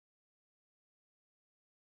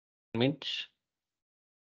means?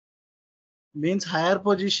 Means higher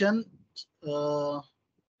position uh,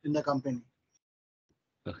 in the company.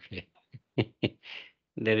 Okay.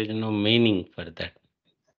 There is no meaning for that.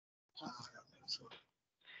 So,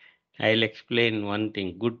 I'll explain one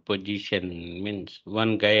thing. Good position means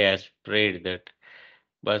one guy has prayed that,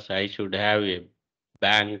 but I should have a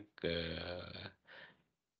bank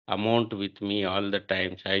amount with me all the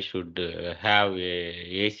times. I should have a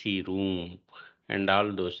AC room and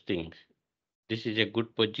all those things. This is a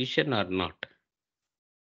good position or not?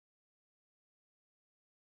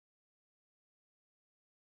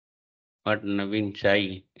 What Naveen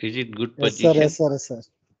Sai? Is it good yes, sir. Yes, position? sir. Yes, sir.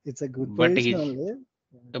 It's a good But position he's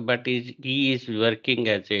only. he is working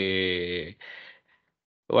as a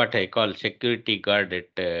what I call security guard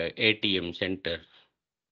at ATM center.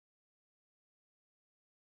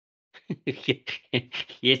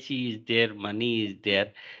 AC is there, money is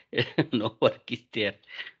there, no work is there.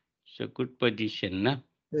 So good position, na?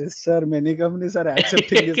 Yes, sir. Many companies are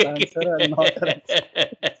accepting this answer and not are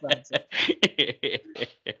accepting this answer.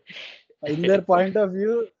 In their point of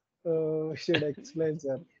view, should explain,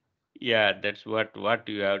 sir. Yeah, that's what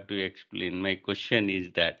you have to explain. My question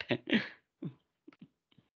is that.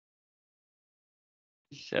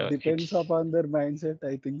 So Depends it's upon their mindset,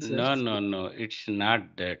 I think, sir. no. It's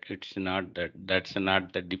not that. It's not that. That's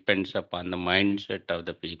not that. Depends upon the mindset of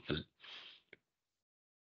the people.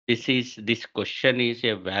 This question is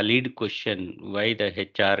a valid question. Why the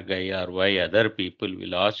HR guy or why other people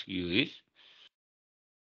will ask you is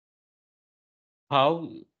how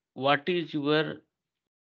what is your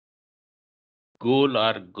goal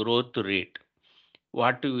or growth rate?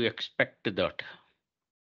 What do you expect that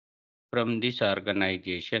from this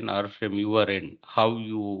organization or from your end? How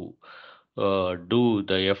you do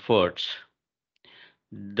the efforts?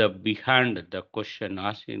 The behind the question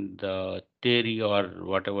asked in the theory or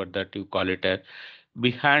whatever that you call it as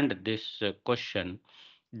behind this question,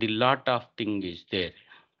 the lot of thing is there.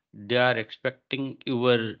 They are expecting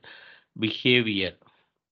your behavior.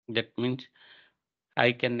 That means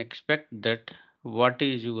I can expect that what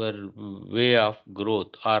is your way of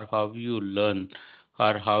growth or how you learn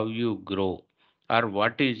or how you grow or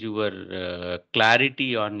what is your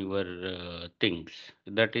clarity on your things.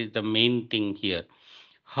 That is the main thing here.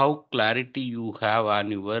 How clarity you have on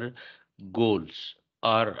your goals,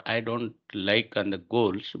 or I don't like on the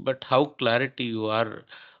goals, but how clarity you are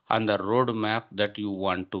on the roadmap that you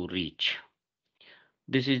want to reach.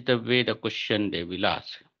 This is the way the question they will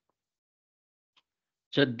ask.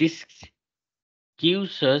 So this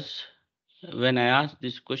gives us, when I ask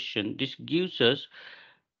this question, this gives us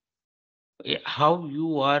how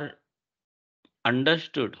you are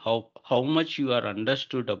understood, how much you are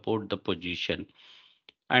understood about the position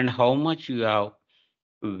and how much you have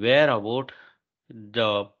aware about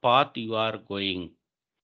the path you are going.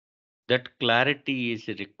 That clarity is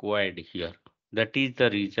required here. That is the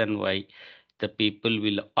reason why the people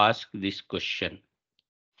will ask this question.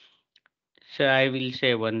 So I will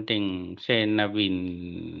say one thing, say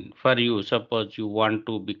Naveen, for you, suppose you want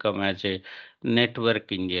to become as a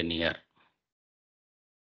network engineer.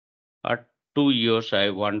 At 2 years, I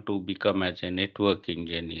want to become as a network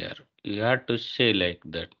engineer. You have to say like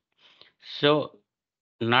that. So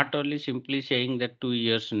not only simply saying that 2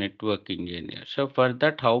 years network engineer. So for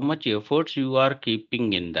that, how much efforts you are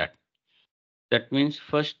keeping in that? That means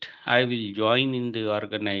first I will join in the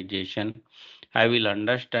organization. I will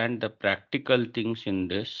understand the practical things in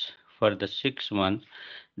this for the 6 months.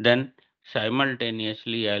 Then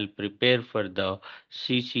simultaneously I'll prepare for the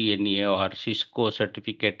CCNA or Cisco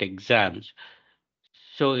certificate exams.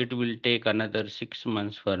 So it will take another 6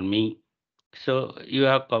 months for me. So you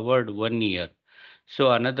have covered 1 year.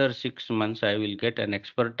 So another 6 months I will get an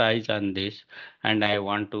expertise on this and I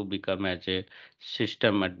want to become as a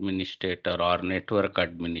system administrator or network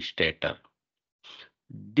administrator.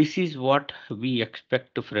 This is what we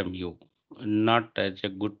expect from you, not as a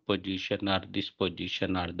good position or this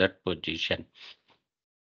position or that position.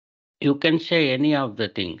 You can say any of the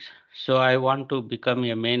things. So I want to become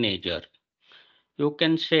a manager. You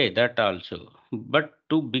can say that also. But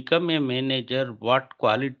to become a manager, what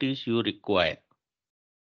qualities you require,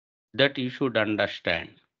 that you should understand.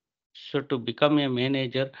 So to become a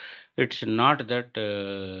manager, it's not that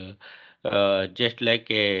just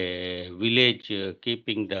like a village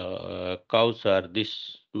keeping the cows or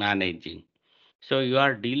this managing. So you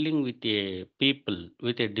are dealing with a people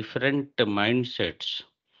with a different mindsets.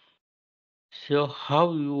 So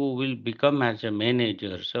how you will become as a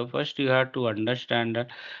manager? So first you have to understand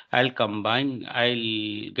that I'll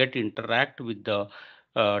get interact with the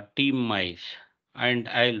team mice and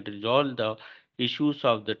I'll resolve the issues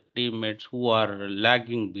of the teammates who are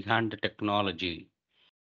lagging behind the technology.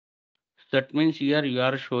 That means here you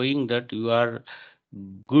are showing that you are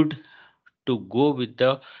good to go with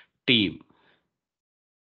the team.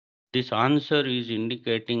 This answer is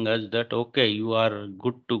indicating us that okay, you are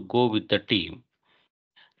good to go with the team.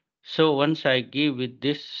 So once I give with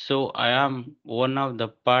this, so I am one of the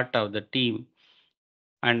part of the team,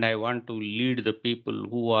 and I want to lead the people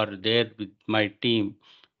who are there with my team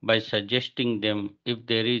by suggesting them if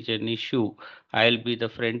there is an issue. I'll be the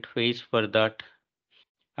front face for that,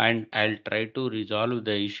 and I'll try to resolve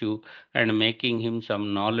the issue and making him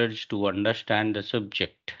some knowledge to understand the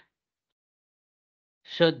subject.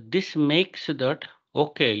 So this makes that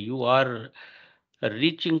okay, you are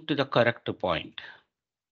reaching to the correct point.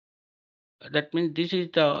 That means this is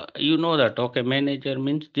the, you know that okay, manager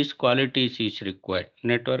means this qualities is required.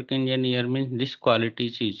 Network engineer means this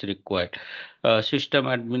qualities is required. System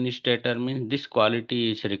administrator means this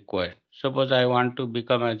quality is required. Suppose I want to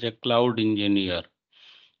become as a cloud engineer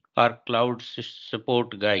or cloud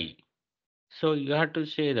support guy. So you have to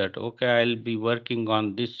say that okay, I'll be working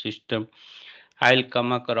on this system. I'll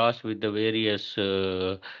come across with the various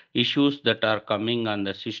issues that are coming on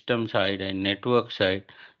the system side and network side,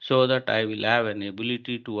 so that I will have an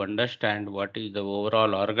ability to understand what is the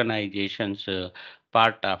overall organization's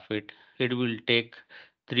part of it. It will take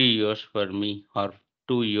 3 years for me or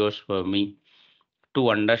 2 years for me to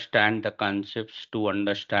understand the concepts, to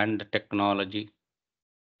understand the technology.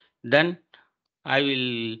 Then I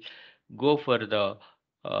will go for the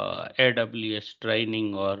AWS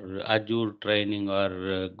training or Azure training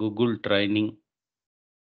or Google training.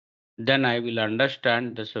 Then I will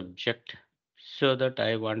understand the subject so that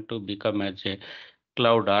I want to become as a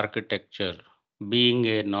cloud architecture, being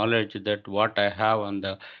a knowledge that what I have on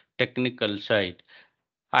the technical side,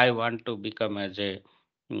 I want to become as a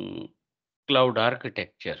mm, cloud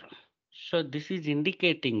architecture. So this is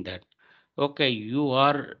indicating that okay, you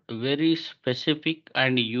are very specific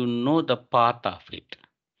and you know the path of it.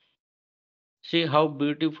 See how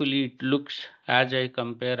beautifully it looks as I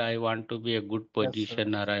compare. I want to be a good Yes, sir.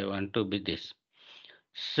 position or I want to be this.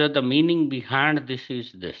 So the meaning behind this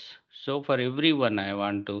is this. So for everyone, I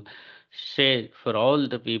want to say for all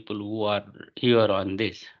the people who are here on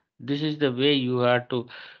this is the way you have to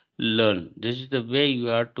learn. This is the way you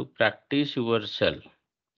have to practice yourself.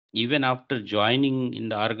 Even after joining in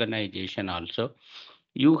the organization also,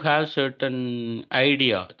 you have certain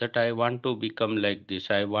idea that I want to become like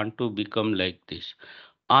this, I want to become like this.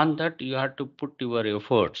 On that you have to put your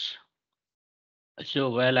efforts. So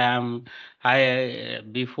while I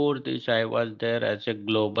before this I was there as a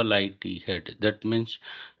global IT head. That means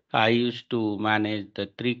I used to manage the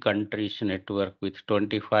three countries network with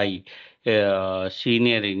 25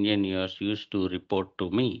 senior engineers used to report to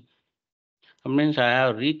me. Means I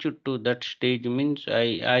have reached to that stage means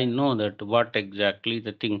I know that what exactly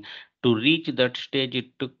the thing. To reach that stage,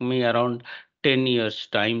 it took me around 10 years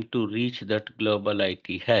time to reach that global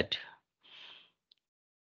IT head.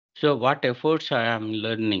 So what efforts I am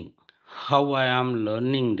learning, how I am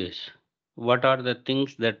learning this, what are the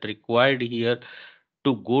things that required here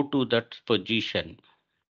to go to that position.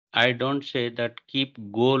 I don't say that keep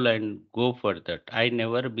goal and go for that. I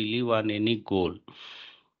never believe on any goal.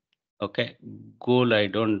 Okay, goal, I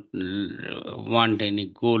don't want any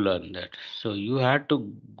goal on that. So you have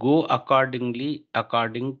to go accordingly,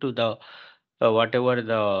 according to the whatever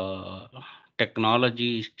the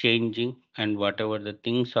technology is changing and whatever the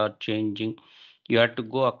things are changing, you have to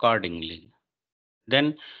go accordingly.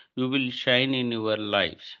 Then you will shine in your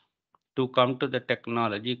lives. To come to the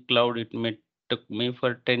technology cloud, it may took me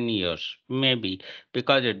for 10 years, maybe,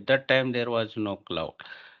 because at that time there was no cloud.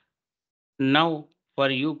 Now, for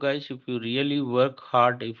you guys, if you really work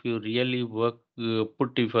hard, if you really work,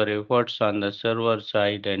 put your efforts on the server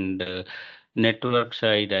side and network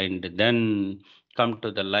side, and then come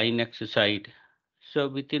to the Linux side, so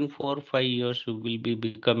within 4 or 5 years, you will be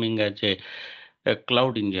becoming as a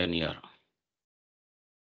cloud engineer.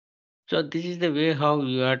 So this is the way how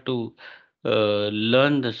you have to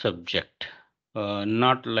learn the subject.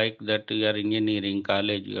 Not like that you are engineering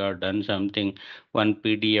college, you have done something, one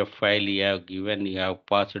PDF file you have given, you have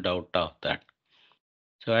passed out of that.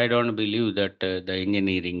 So I don't believe that the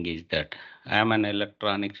engineering is that. I am an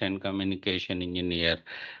electronics and communication engineer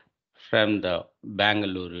from the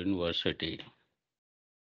Bangalore University.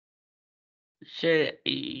 Say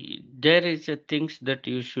there is a things that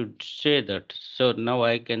you should say that. So now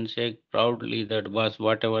I can say proudly that was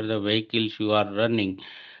whatever the vehicles you are running.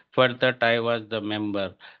 For that I was the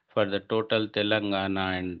member for the total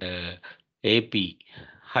Telangana and AP.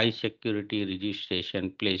 high security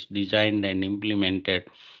registration place designed and implemented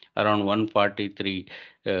around 143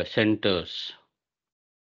 centers.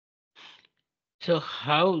 So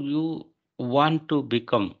how you want to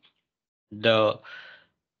become the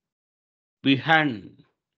behind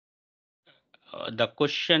the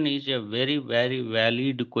question is a very very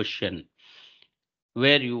valid question,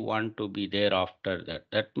 where you want to be there after that.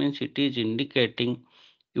 That means it is indicating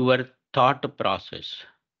your thought process.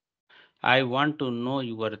 I want to know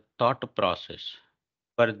your thought process.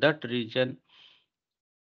 For that reason,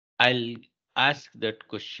 I'll ask that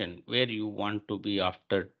question, where you want to be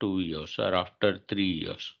after 2 years or after 3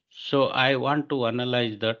 years. So I want to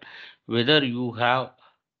analyze that whether you have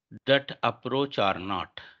that approach or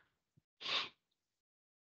not.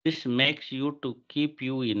 This makes you to keep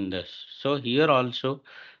you in this. So here also,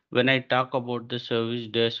 when I talk about the service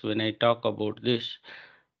desk, when I talk about this,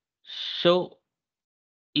 so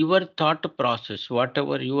your thought process,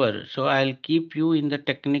 whatever you are, so I'll keep you in the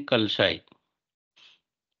technical side.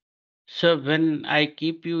 So when I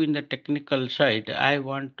keep you in the technical side, I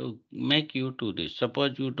want to make you to this.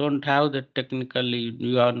 Suppose you don't have the technically,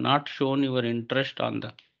 you are not shown your interest on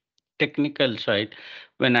the technical side.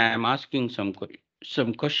 When I am asking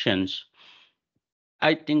some questions,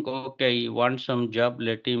 I think, okay, you want some job,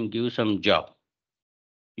 let him give some job.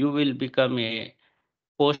 You will become a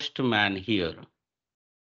postman here.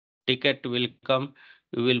 Ticket will come,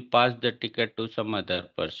 you will pass the ticket to some other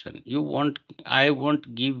person. You won't, I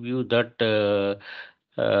won't give you that,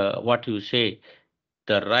 what you say,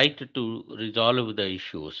 the right to resolve the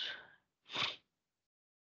issues.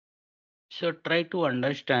 So try to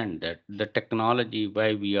understand that the technology,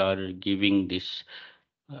 why we are giving this,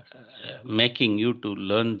 making you to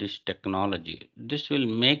learn this technology. This will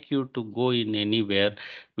make you to go in anywhere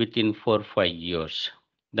within 4 5 years.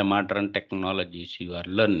 The modern technologies you are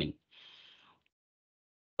learning.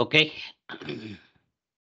 Okay.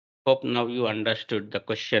 Hope now you understood the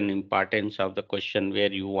question, importance of the question,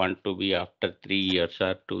 where you want to be after 3 years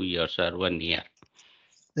or 2 years or 1 year.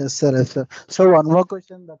 Yes, sir. Yes, sir. So one more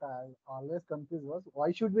question that I always confused was,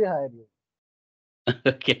 why should we hire you?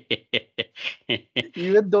 Okay.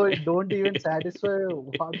 Even though it don't even satisfy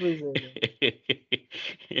what we say.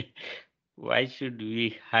 Sir. Why should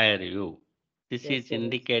we hire you? This Yes, is sir. Yes.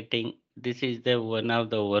 indicating, this is the one of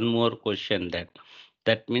the one more question,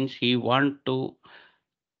 that means he want to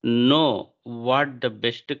know what the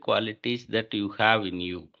best qualities that you have in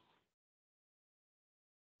you.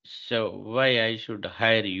 So why I should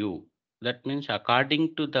hire you? That means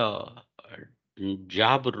according to the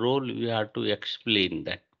job role, we have to explain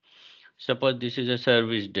that. Suppose this is a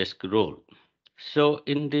service desk role. So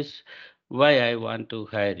in this, why I want to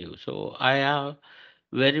hire you? So I have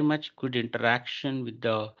very much good interaction with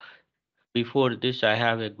the, before this I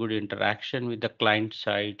have a good interaction with the client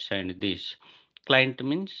sides, and this client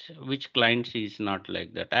means which clients is not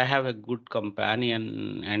like that. I have a good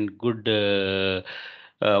companion and good,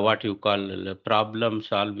 what you call, problem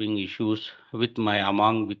solving issues with my,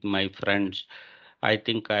 among with my friends. I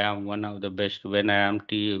think I am one of the best when I am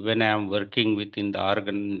when I am working within the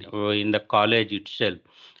organ, in the college itself.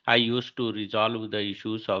 I used to resolve the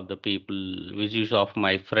issues of the people, issues of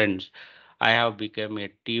my friends. I have become a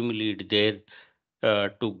team lead there,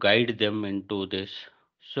 to guide them into this.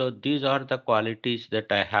 So these are the qualities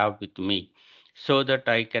that I have with me, so that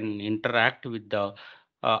I can interact with the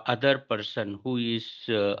other person who is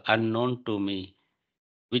unknown to me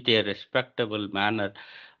with a respectable manner.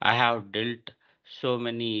 I have dealt so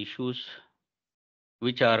many issues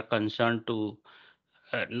which are concerned to,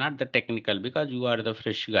 not the technical, because you are the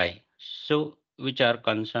fresh guy. So which are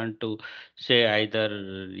concerned to, say, either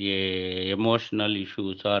emotional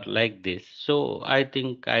issues or like this. So I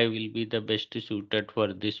think I will be the best suited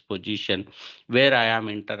for this position, where I am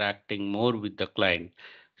interacting more with the client,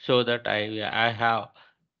 so that I have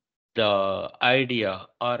the idea,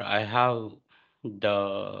 or I have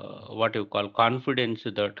the, what you call, confidence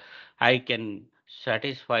that I can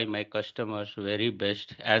satisfy my customers very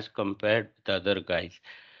best as compared with other guys,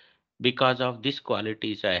 because of these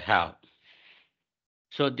qualities I have.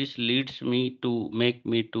 So this leads me to make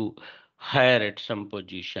me to hire at some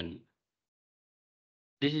position.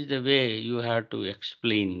 This is the way you have to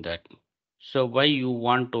explain that. So why you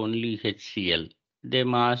want only HCL? They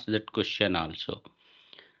must ask that question also.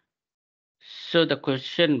 So the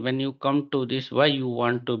question, when you come to this, why you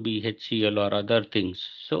want to be HCL or other things?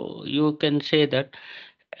 So you can say that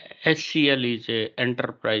HCL is a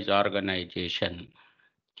enterprise organization,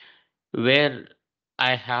 where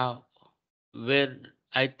I have, where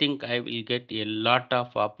I think I will get a lot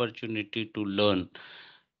of opportunity to learn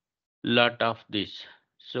lot of this.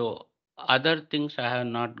 So Other things I have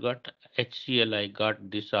not got. HCL, I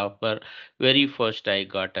got this offer. Very first, I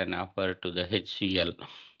got an offer to the HCL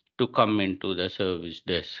to come into the service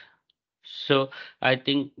desk. So I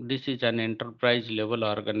think this is an enterprise level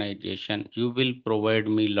organization. You will provide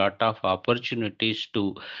me lot of opportunities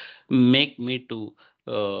to make me to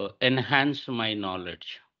enhance my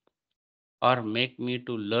knowledge or make me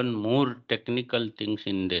to learn more technical things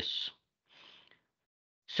in this.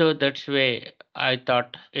 So that's why I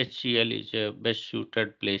thought HCL is a best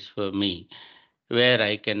suited place for me, where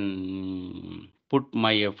I can put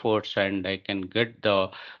my efforts and I can get the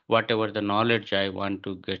whatever the knowledge I want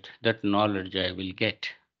to get, that knowledge I will get.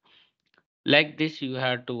 Like this, you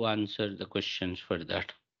have to answer the questions for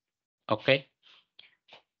that. Okay?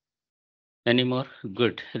 Any more?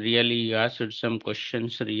 Good. Really, you asked some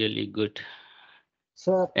questions. Really good.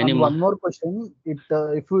 Sir, Any and more? one more question.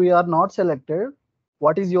 If we are not selected,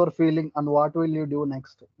 what is your feeling and what will you do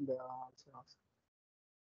next?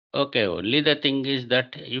 Okay. Only the thing is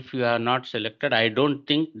that if you are not selected, I don't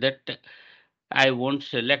think that I won't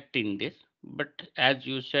select in this. But as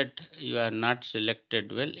you said, you are not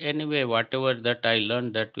selected well. Anyway, whatever that I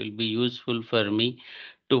learned, that will be useful for me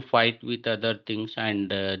to fight with other things, and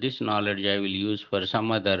this knowledge I will use for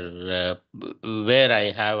some other where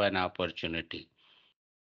I have an opportunity.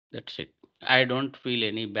 That's it. I don't feel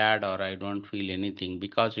any bad or I don't feel anything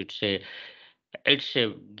because it's a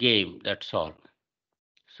game. That's all.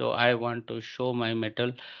 So I want to show my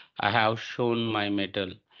metal. I have shown my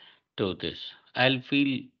metal to this. I'll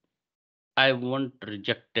feel I won't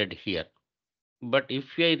rejected here. But if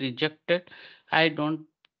I rejected, I don't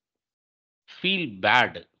feel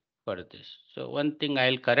bad for this. So one thing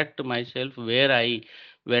I'll correct myself where I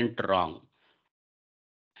went wrong.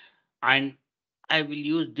 And I will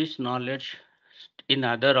use this knowledge in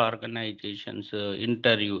other organizations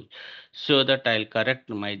interviews so that I'll correct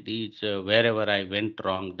my deeds wherever I went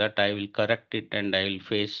wrong, that I will correct it and I will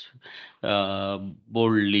face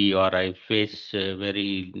boldly, or I face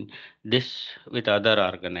very this with other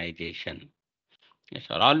organization. Yes,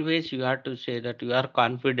 sir. Always you have to say that you are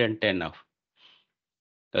confident enough.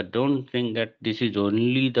 Don't think that this is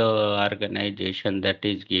only the organization that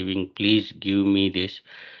is giving, please give me this.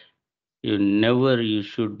 You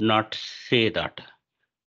should not say that.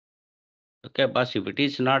 Okay, boss, if it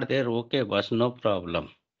is not there, okay, boss, no problem.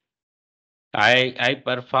 I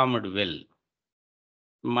performed well.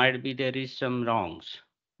 Might be there is some wrongs,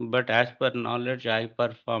 but as per knowledge, I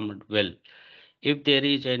performed well. If there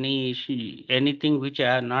is any issue, anything which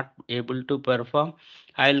I am not able to perform,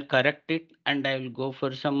 I'll correct it and I will go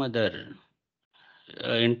for some other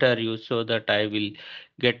interview so that I will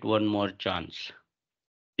get one more chance.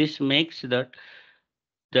 This makes that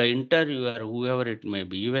the interviewer, whoever it may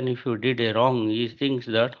be, even if you did a wrong, he thinks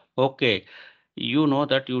that okay, you know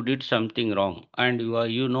that you did something wrong and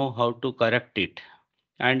you know how to correct it,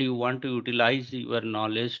 and you want to utilize your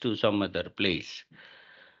knowledge to some other place.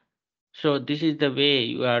 So this is the way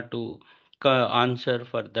you have to answer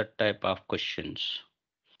for that type of questions.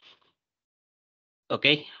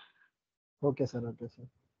 Okay. Okay, sir. Okay, sir.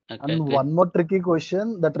 Okay, And good. one more tricky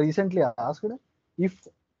question that recently asked: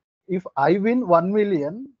 if I win 1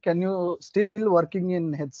 million, can you still working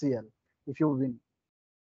in HCL if you win?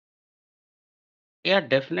 Yeah,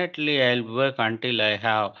 definitely I'll work until I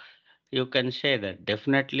have. You can say that.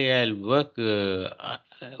 Definitely, I'll work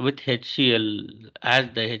with HCL, as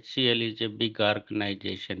the HCL is a big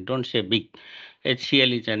organization. Don't say big.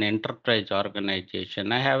 HCL is an enterprise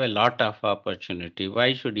organization. I have a lot of opportunity.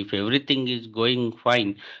 Why should, if everything is going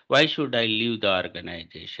fine, why should I leave the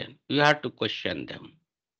organization? You have to question them.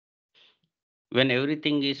 When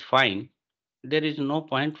everything is fine, there is no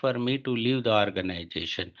point for me to leave the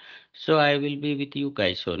organization. So I will be with you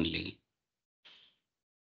guys only.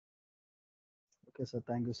 Okay, sir.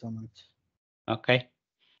 Thank you so much. Okay.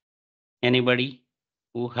 Anybody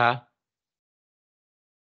who have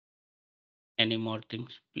any more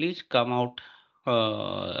things, please come out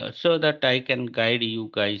so that I can guide you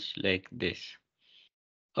guys like this.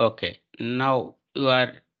 Okay, now you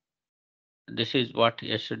are. This is what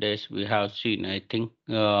yesterday's we have seen. I think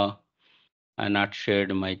I not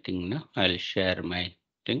shared my thing. No, I'll share my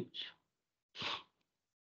things.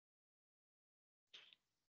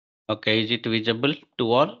 Okay, is it visible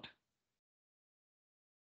to all?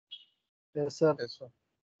 Yes, sir. Yes, sir.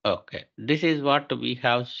 Okay, this is what we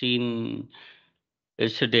have seen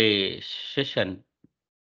yesterday's session.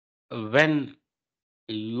 When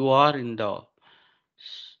you are in the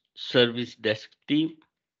service desk team,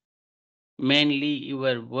 mainly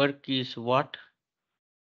your work is what?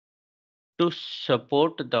 To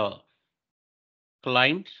support the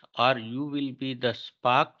clients, or you will be the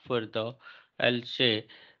spark for the, I'll say,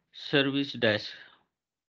 service desk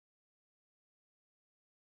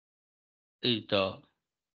is the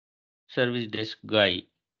service desk guy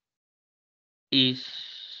is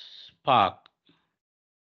spark.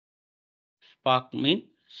 Spark means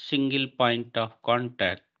single point of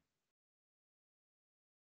contact,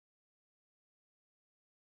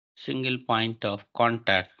 single point of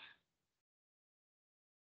contact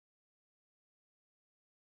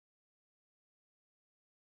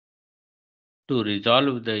to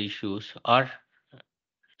resolve the issues, or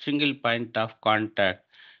single point of contact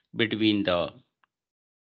between the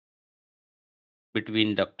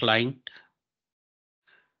client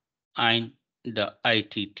and the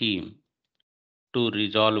IT team to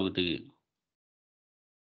resolve the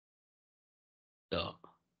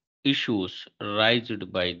issues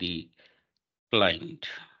raised by the client.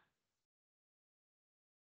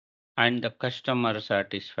 And the customer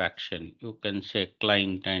satisfaction, you can say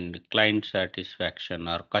client and client satisfaction,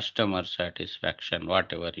 or customer satisfaction,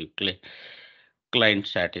 whatever you click, client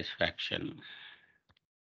satisfaction.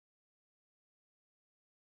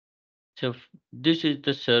 So this is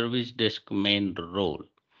the service desk main role.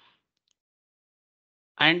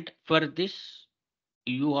 And for this,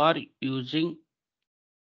 you are using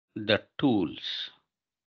the tools.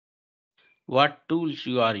 What tools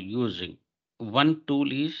you are using? One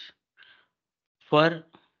tool is for,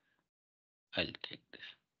 I'll take this.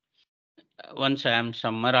 Once I am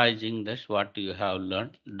summarizing this, what you have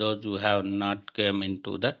learned, those who have not came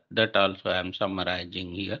into that also I am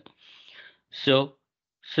summarizing here. So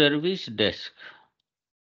service desk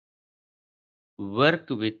work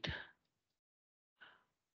with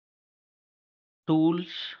tools.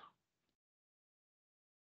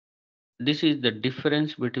 This is the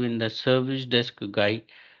difference between the service desk guy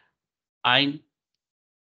and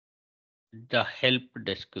the help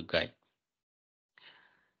desk guy.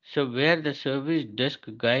 So where the service desk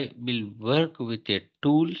guy will work with a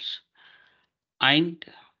tools and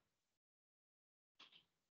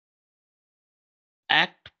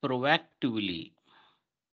act proactively.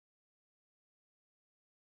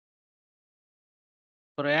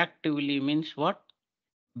 Proactively means what?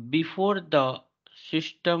 Before the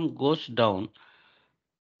system goes down,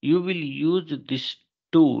 you will use these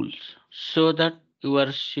tools so that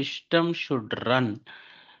your system should run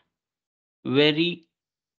very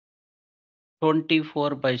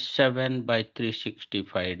 24 by 7 by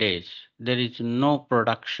 365 days. There is no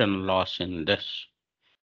production loss in this,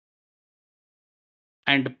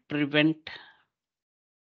 and prevent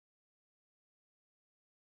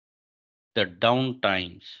the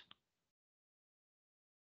downtimes.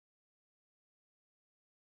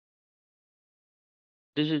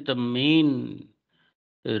 This is the main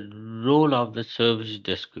role of the service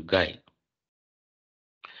desk guy.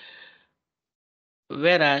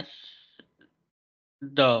 Whereas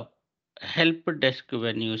the help desk,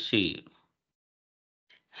 when you see,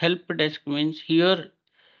 help desk means here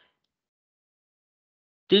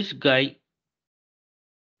this guy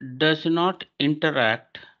does not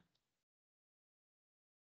interact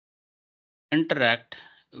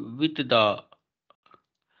with the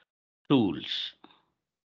tools.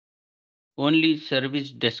 Only service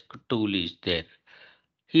desk tool is there.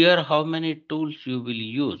 Here how many tools you will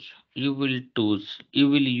use? You will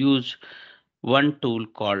use one tool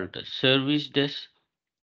called service desk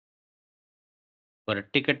for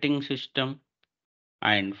ticketing system,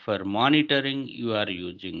 and for monitoring you are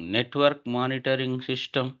using network monitoring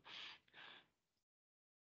system.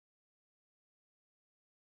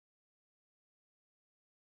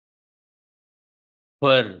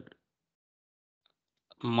 For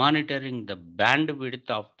monitoring the bandwidth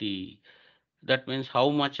of the, that means how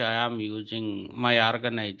much I am using, my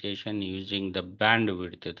organization using the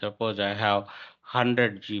bandwidth. Suppose I have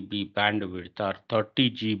 100 GB bandwidth or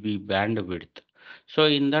 30 GB bandwidth. So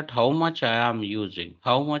in that, how much I am using,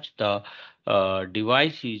 how much the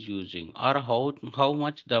device is using, or how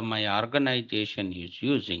much the my organization is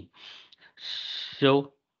using.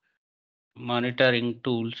 So monitoring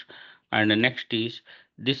tools, and next is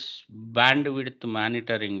this bandwidth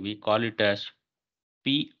monitoring. We call it as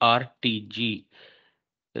PRTG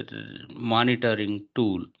monitoring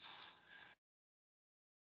tool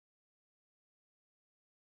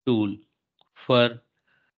for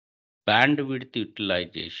bandwidth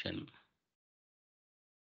utilization.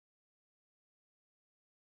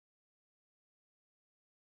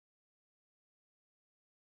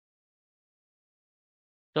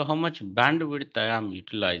 So how much bandwidth I am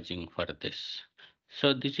utilizing for this?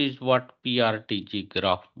 So this is what PRTG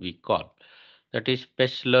graph we call. That is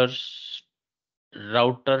Pessler's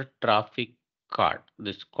router traffic card,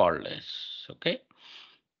 this call list. Okay,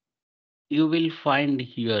 you will find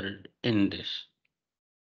here in this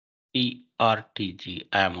ERTG.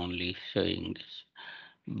 I am only showing this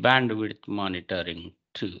bandwidth monitoring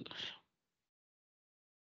tools.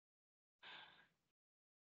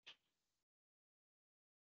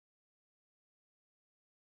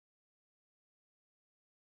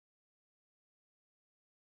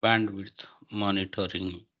 Bandwidth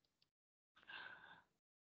monitoring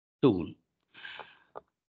tool,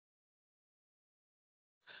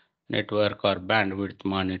 network or bandwidth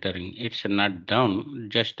monitoring. It's not down,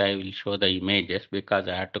 just I will show the images because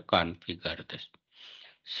I have to configure this.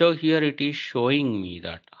 So here it is showing me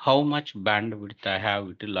that how much bandwidth I have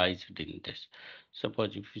utilized in this.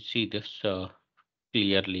 Suppose if you see this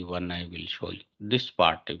clearly, one I will show you this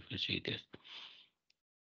part. If you see this,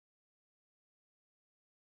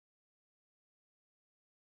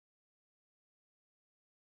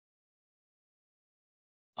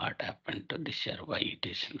 what happened to this here? Why it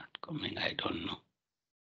is not coming? I don't know.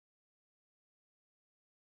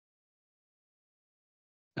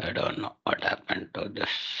 I don't know what happened to this.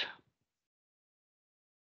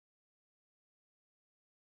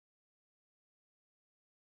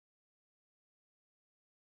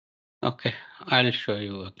 Okay, I'll show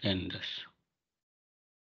you again this.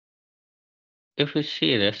 If you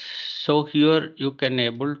see this, so here you can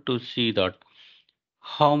able to see that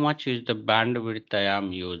how much is the bandwidth I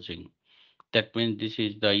am using. That means this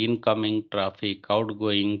is the incoming traffic,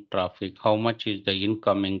 outgoing traffic, how much is the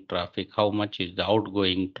incoming traffic, how much is the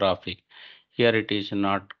outgoing traffic. Here it is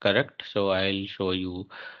not correct, so I'll show you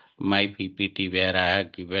my PPT where I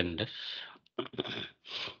have given this.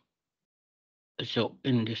 So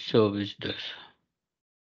in this service this.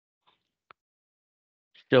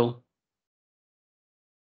 So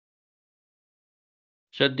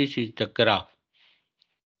so this is the graph.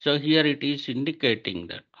 So here it is indicating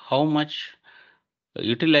that how much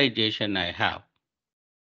utilization I have,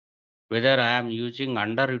 whether I am using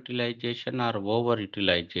underutilization or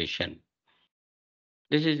overutilization.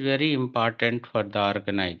 This is very important for the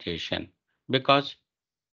organization because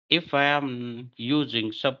if I am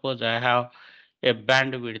using, suppose I have a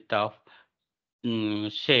bandwidth of,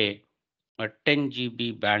 say, a 10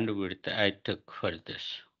 GB bandwidth I took for this.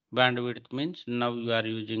 Bandwidth means now you are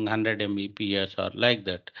using 100 Mbps or like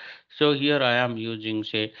that. So here I am using,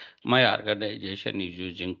 say, my organization is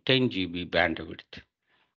using 10 GB bandwidth.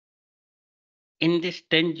 In this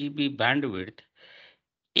 10 GB bandwidth,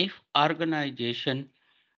 if organization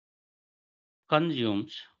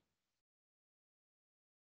consumes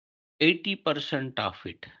 80% of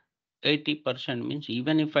it, 80% means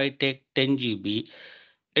even if I take 10 GB,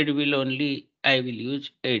 it will only, I will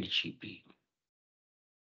use 8 GB.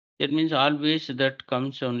 That means always that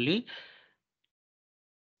comes only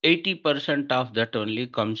 80% of that only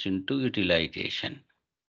comes into utilization.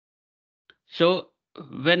 So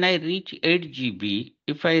when I reach 8 GB,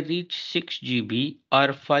 if I reach 6 GB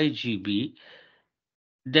or 5 GB,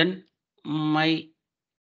 then my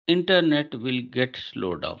internet will get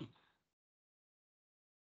slowed down.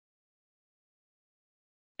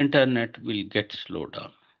 Internet will get slowed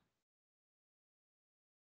down.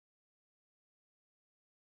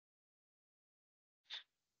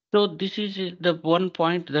 So this is the one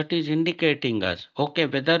point that is indicating us, okay,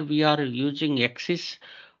 whether we are using excess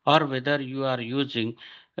or whether you are using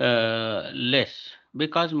less.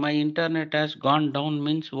 Because my internet has gone down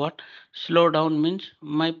means what? Slow down means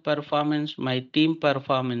my performance, my team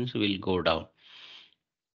performance will go down.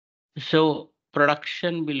 So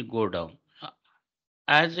production will go down.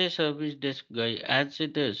 As a service desk guy, as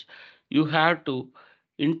it is, you have to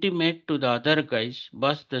intimate to the other guys,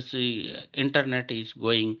 but the internet is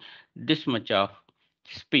going this much of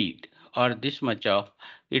speed or this much of,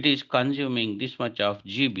 it is consuming this much of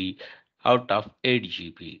GB out of 8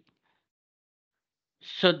 GB.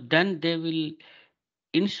 So then they will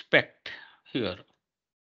inspect here,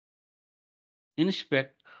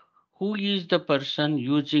 inspect who is the person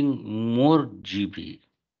using more GB.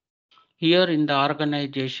 Here in the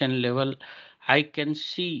organization level, I can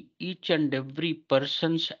see each and every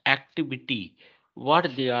person's activity,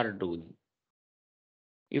 what they are doing.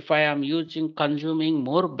 If I am using consuming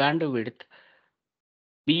more bandwidth,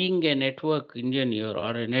 being a network engineer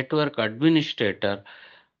or a network administrator,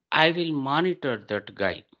 I will monitor that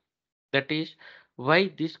guy. That is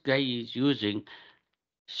why this guy is using,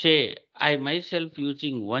 say, I myself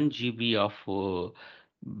using 1 GB of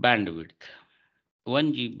bandwidth,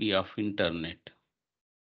 1 GB of internet.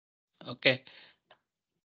 Okay.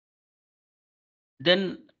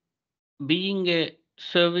 Then being a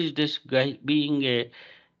service desk guy, being a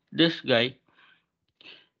this guy,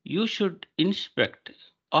 You should inspect,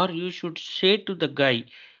 or you should say to the guy,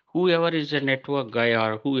 whoever is a network guy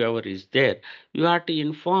or whoever is there, you have to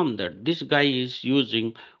inform that this guy is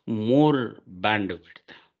using more bandwidth.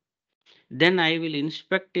 Then I will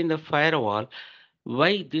inspect in the firewall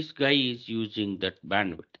why this guy is using that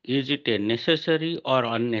bandwidth. Is it a necessary or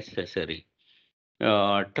unnecessary?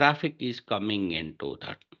 Traffic is coming into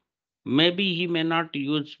that. Maybe he may not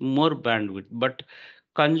use more bandwidth, but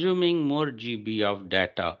consuming more GB of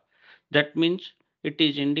data. That means it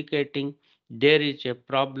is indicating there is a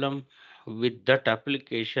problem with that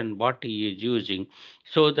application, what he is using,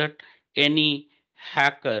 so that any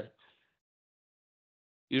hacker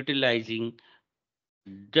utilizing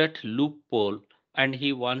that loophole and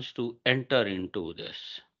he wants to enter into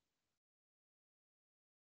this.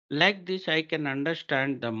 Like this, I can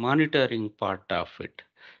understand the monitoring part of it.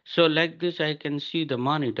 So like this, I can see the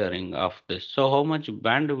monitoring of this. So how much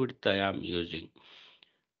bandwidth I am using,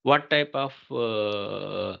 what type of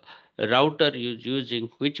router is using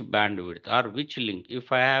which bandwidth or which link.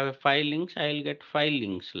 If I have five links, I'll get five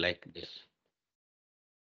links like this.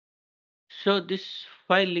 So this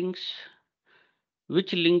five links,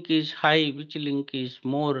 which link is high, which link is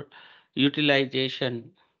more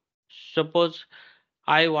utilization. Suppose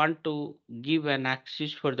I want to give an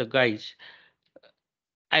access for the guys.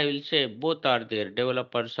 I will say both are there,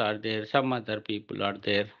 developers are there, some other people are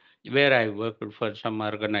there. Where I worked for some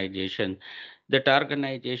organization, that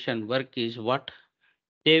organization work is what?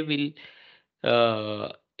 They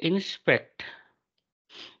will inspect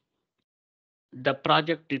the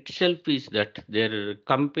project itself is that their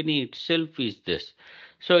company itself is this.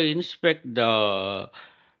 So inspect the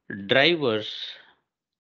drivers,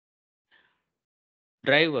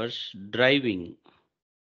 drivers driving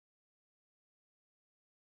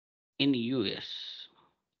in US,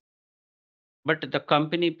 but the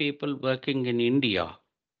company people working in India.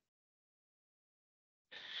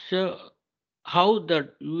 So how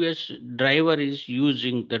the US driver is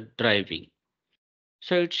using the driving.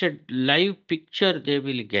 So it's a live picture they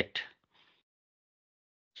will get.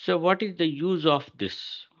 So what is the use of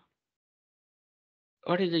this?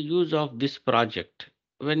 What is the use of this project?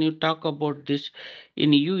 When you talk about this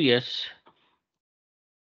in US,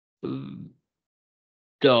 mm,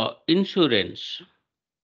 the insurance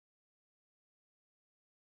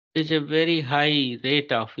is a very high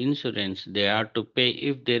rate of insurance they have to pay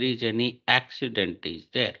if there is any accident is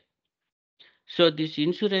there. So these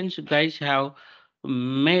insurance guys have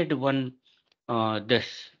made one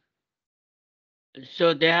this.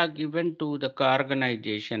 So they have given to the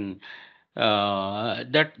organization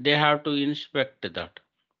that they have to inspect that.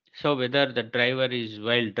 So whether the driver is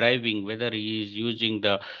while driving, whether he is using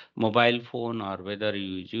the mobile phone or whether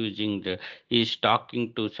he is using the, he is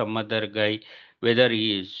talking to some other guy, whether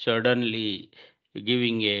he is suddenly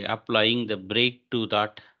giving a applying the brake to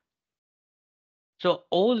that. So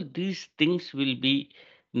all these things will be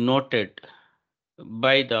noted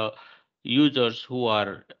by the users who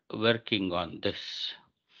are working on this.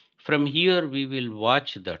 From here, we will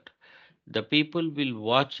watch that. The people will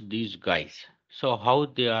watch these guys. So, how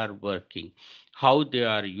they are working, how they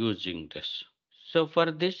are using this. So, for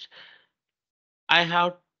this, I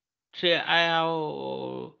have say I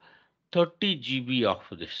have 30 GB of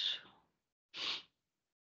this.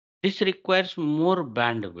 This requires more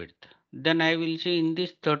bandwidth. Then I will say in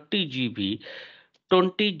this 30 GB,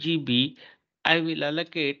 20 GB I will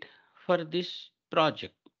allocate for this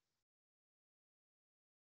project.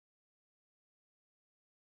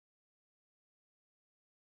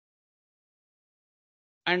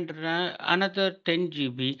 And another 10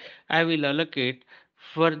 GB I will allocate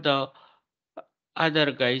for the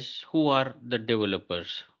other guys who are the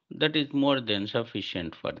developers. That is more than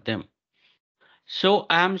sufficient for them. So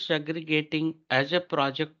I am segregating as a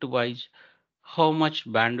project wise how much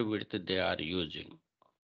bandwidth they are using.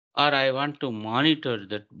 Or I want to monitor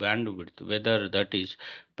that bandwidth, whether that is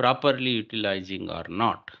properly utilizing or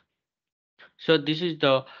not. So this is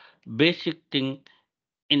the basic thing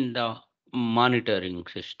in the monitoring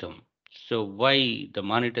system. So why the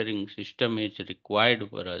monitoring system is required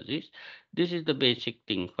for us is this is the basic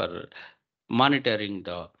thing for monitoring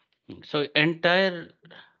the, so entire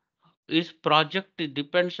is project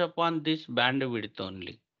depends upon this bandwidth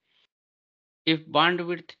only. If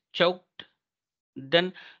bandwidth choked,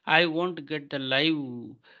 then I won't get the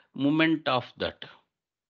live movement of that.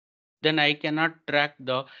 Then I cannot track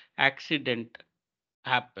the accident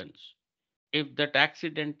happens. If that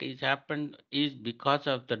accident is happened is because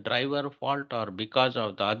of the driver fault or because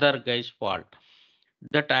of the other guy's fault,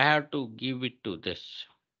 that I have to give it to this.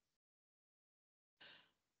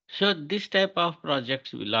 So this type of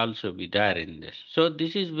projects will also be there in this. So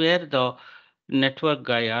this is where the network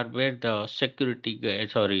guy or where the security guy,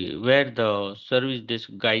 sorry, where the service desk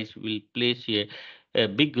guys will place a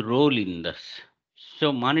big role in this.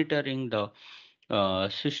 So monitoring the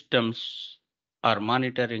systems or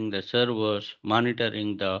monitoring the servers,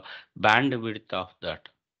 monitoring the bandwidth of that.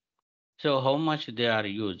 So how much they are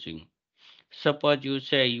using. Suppose you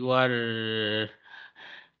say you are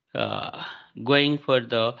uh, going for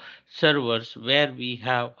the servers where we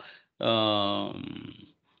have um,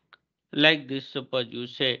 like this. Suppose you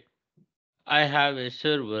say I have a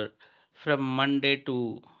server from Monday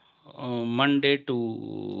to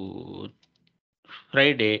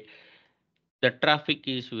Friday. The traffic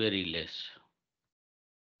is very less.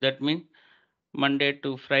 That means Monday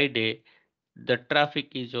to Friday the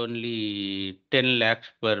traffic is only 10 lakhs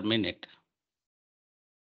per minute.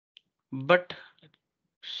 But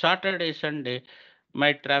Saturday, Sunday,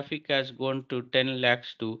 my traffic has gone to 10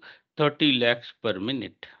 lakhs to 30 lakhs per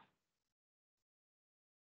minute.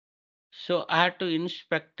 So I had to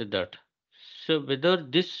inspect that. So whether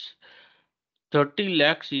this 30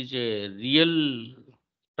 lakhs is a real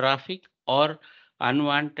traffic or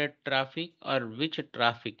unwanted traffic or which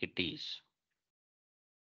traffic it is.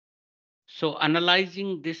 So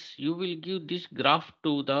analyzing this, you will give this graph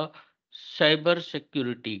to the cyber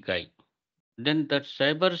security guy. Then that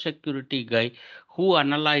cyber security guy who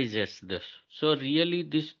analyzes this. So really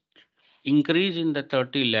this increase in the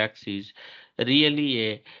 30 lakhs is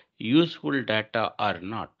really a useful data or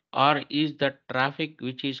not, or is the traffic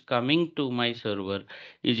which is coming to my server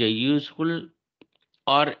is a useful,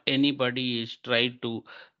 or anybody is trying to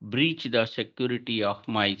breach the security of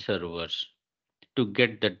my servers to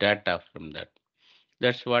get the data from that.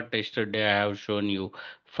 That's what yesterday I have shown you.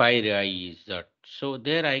 Fire eye is that. So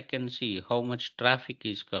there I can see how much traffic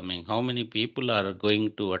is coming, how many people are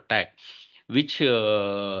going to attack, which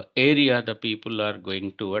area the people are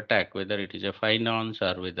going to attack, whether it is a finance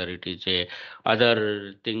or whether it is a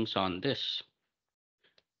other things on this.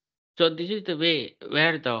 So this is the way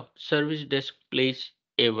where the service desk plays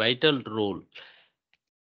a vital role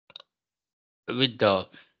with the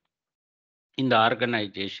in the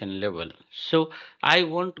organization level. So I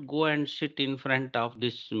won't go and sit in front of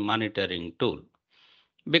this monitoring tool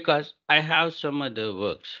because I have some other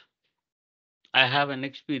works. I have an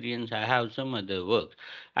experience, I have some other work.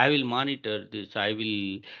 I will monitor this, I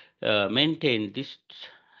will maintain this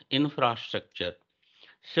infrastructure.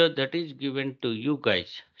 So that is given to you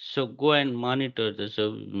guys. So go and monitor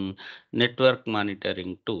the network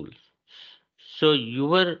monitoring tools. So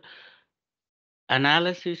your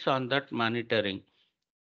analysis on that monitoring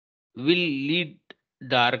will lead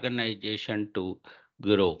the organization to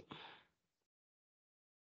grow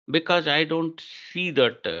because I don't see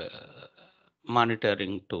that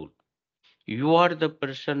monitoring tool. You are the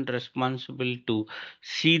person responsible to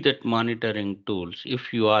see that monitoring tools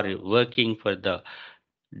if you are working for the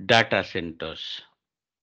data centers.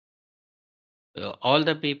 All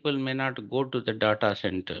the people may not go to the data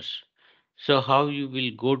centers. So how you will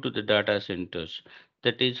go to the data centers?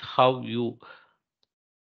 That is how you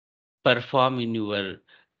perform in your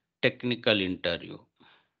technical interview.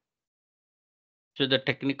 So the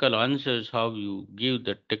technical answers, how you give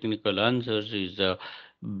the technical answers is the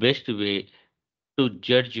best way to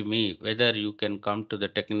judge me whether you can come to the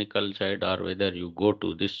technical side or whether you go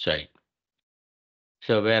to this side.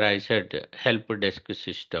 So where I said help desk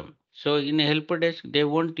system. So in a help desk, they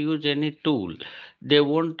won't use any tool. They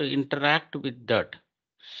won't interact with that.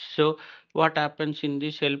 So what happens in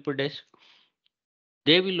this help desk?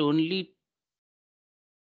 They will only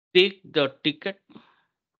take the ticket,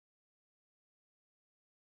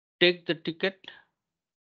 take the ticket,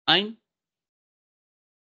 and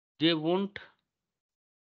they won't.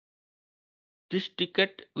 This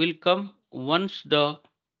ticket will come once the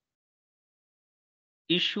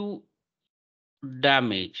issue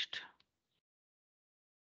damaged.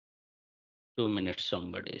 2 minutes,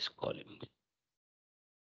 somebody is calling me.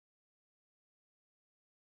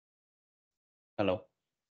 Hello.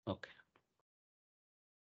 Okay.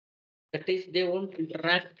 That is, they won't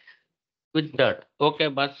interact with that. Okay,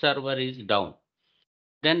 bus server is down.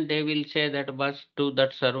 Then they will say that bus to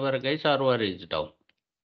that server guy, server is down.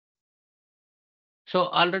 So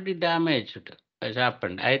already damaged has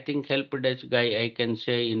happened. I think help desk guy, I can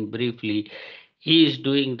say in briefly, he is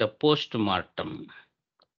doing the post-mortem.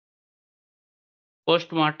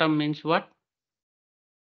 Post-mortem means what?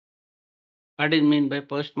 What do you mean by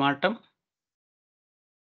post-mortem?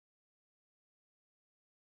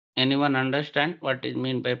 Anyone understand what is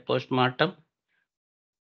mean by post-mortem?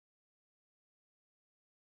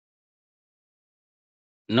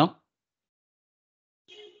 No,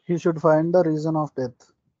 He should find the reason of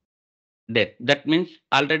death. death. That means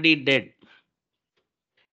already dead.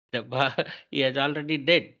 He has already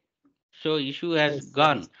dead. So issue has Yes, yes.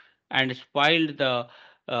 gone and spoiled the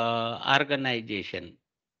organization.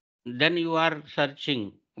 Then you are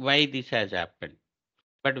searching why this has happened.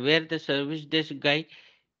 But where the service desk guy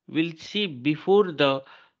will see before the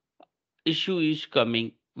issue is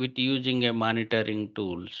coming with using a monitoring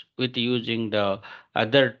tools, with using the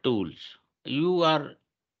other tools, you are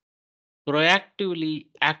proactively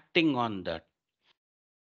acting on that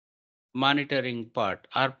monitoring part,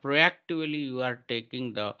 or proactively you are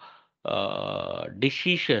taking the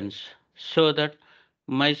decisions so that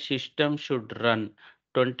my system should run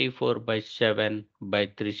 24 by 7 by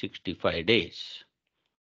 365 days.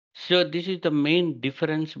 So this is the main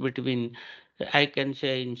difference between, I can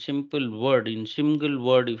say in simple word, in single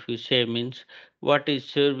word, if you say means what is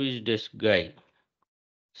service desk guy?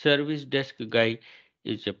 Service desk guy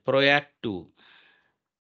is a proactive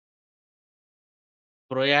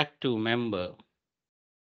member,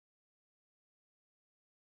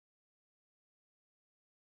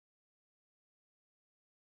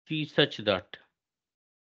 see such that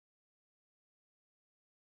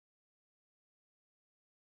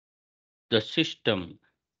the system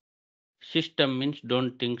means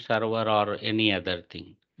don't think server or any other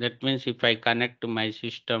thing. That means if I connect my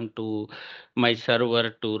system to my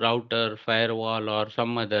server to router, firewall or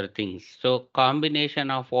some other things. So combination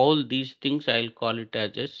of all these things I'll call it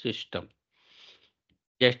as a system.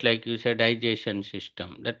 Just like you said, digestion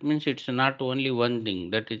system. That means it's not only one thing,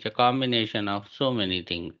 that is a combination of so many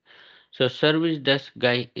things. So service desk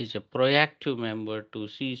guy is a proactive member to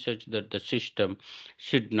see such that the system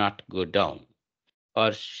should not go down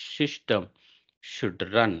or system should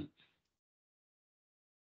run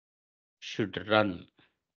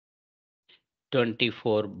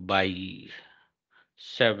 24 by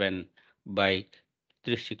 7 by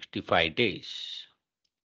 365 days.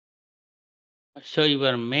 So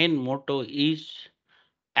your main motto is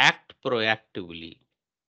act proactively,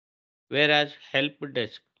 whereas help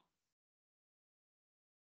desk,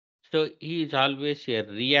 so he is always a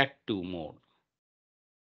reactive mode,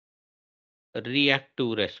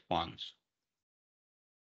 reactive response.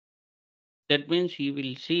 That means he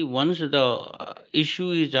will see once the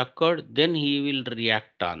issue is occurred, then he will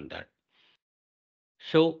react on that.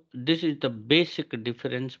 So this is the basic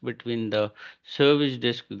difference between the service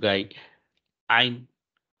desk guy and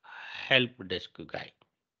help desk guy.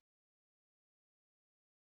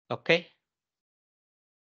 Okay,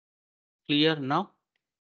 clear now?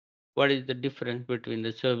 What is the difference between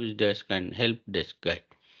the service desk and help desk guy?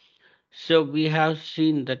 So we have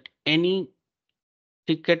seen that any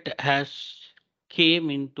ticket has came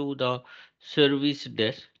into the service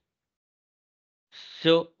desk.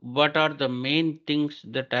 So what are the main things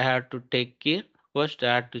that I have to take care? First,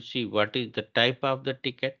 I have to see what is the type of the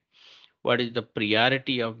ticket, what is the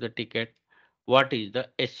priority of the ticket, what is the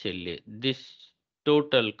SLA. This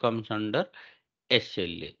total comes under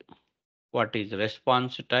SLA. What is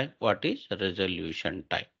response time, what is resolution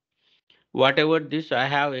time. Whatever this I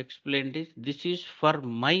have explained is, this is for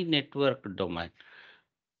my network domain.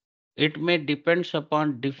 It may depends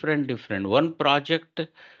upon different. One project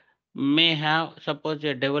may have, suppose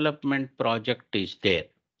a development project is there.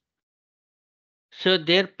 So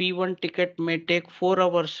their P1 ticket may take 4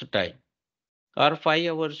 hours time or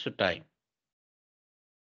 5 hours time.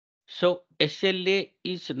 So SLA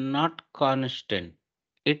is not constant.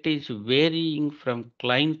 It is varying from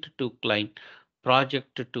client to client,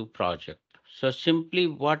 project to project. So simply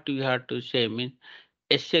what you have to say means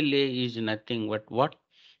SLA is nothing but what?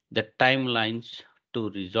 The timelines to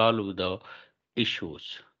resolve the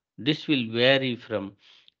issues. This will vary from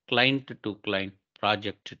client to client,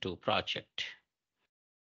 project to project.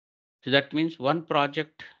 So that means one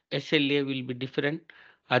project SLA will be different,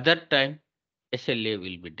 other time SLA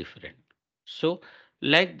will be different. So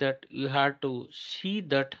like that you have to see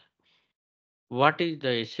that what is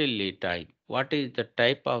the SLA time, what is the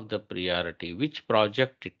type of the priority, which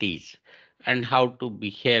project it is, and how to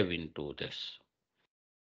behave into this.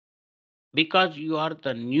 Because you are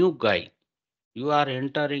the new guy, you are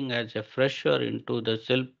entering as a fresher into the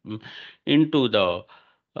into the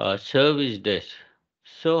service desk.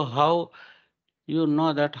 So how you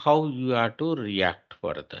know that how you have to react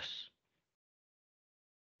for this,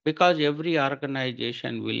 because every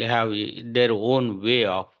organization will have their own way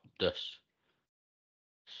of this.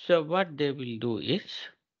 So what they will do is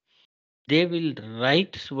they will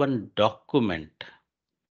write one document,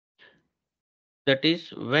 that is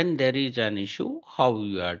when there is an issue how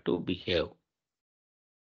you have to behave.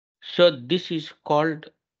 So this is called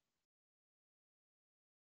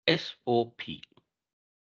SOP,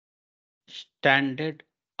 Standard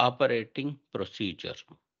Operating Procedure.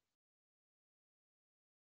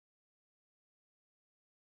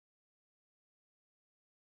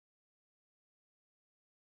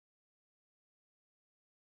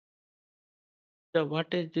 So,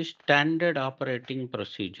 what is the standard operating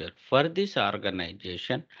procedure for this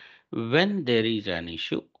organization when there is an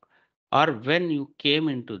issue or when you came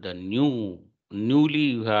into the newly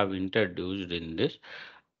you have introduced in this?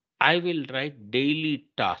 I will write daily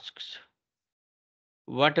tasks.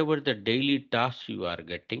 Whatever the daily tasks you are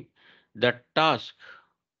getting, the task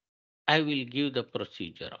I will give the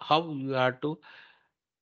procedure how you have to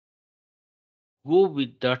go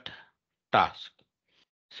with that task.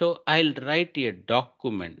 So I'll write a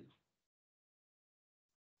document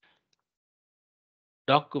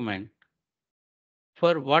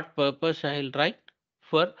for what purpose I'll write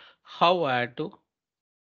for how I have to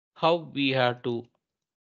how we have to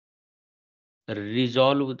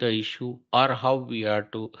resolve the issue or how we have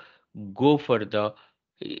to go for the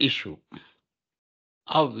issue,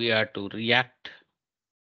 how we have to react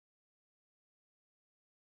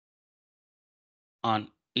on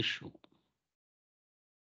issue.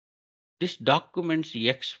 These documents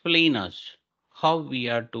explain us how we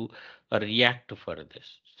are to react for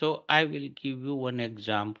this. So I will give you one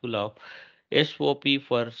example of SOP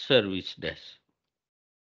for service desk.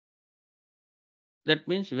 That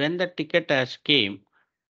means when the ticket has came,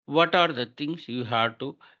 what are the things you have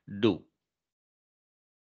to do?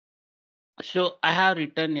 So I have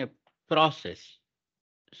written a process.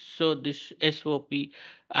 So this SOP,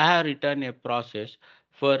 I have written a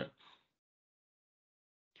for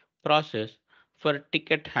process for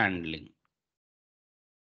ticket handling.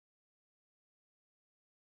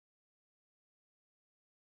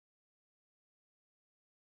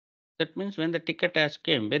 That means when the ticket has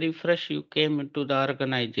came, very fresh you came into the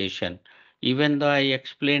organization. Even though I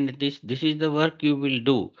explained this, this is the work you will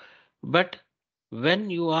do. But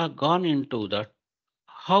when you are gone into that,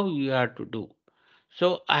 how you have to do?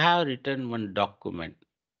 So I have written one document.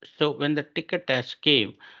 So when the ticket has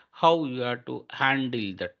came, how you have to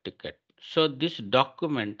handle the ticket. So this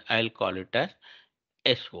document I'll call it as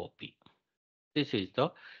SOP. This is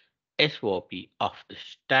the SOP of the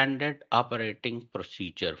standard operating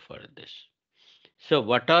procedure for this. So,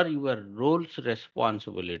 what are your roles,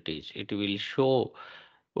 responsibilities? It will show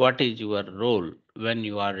what is your role when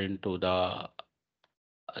you are into the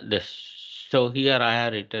this. So here I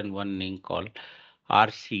have written one thing called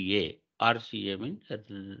RCA. RCA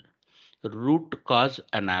means root cause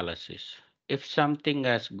analysis. If something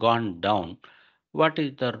has gone down, what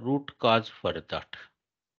is the root cause for that?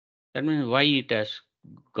 That means why it has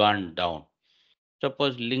gone down.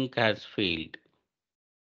 Suppose link has failed.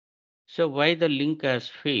 So why the link has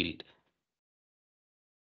failed?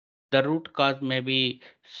 The root cause may be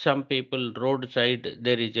some people roadside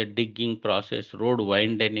there is a digging process, road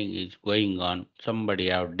widening is going on. Somebody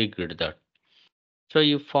have digged that. So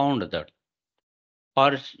you found that.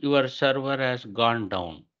 Or your server has gone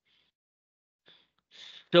down.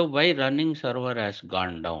 So why running server has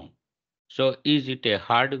gone down? So is it a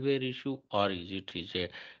hardware issue or is a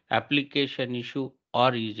application issue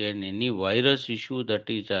or is there any virus issue that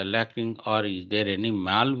is lacking or is there any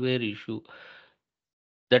malware issue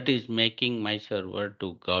that is making my server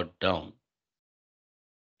to go down?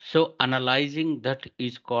 So analyzing that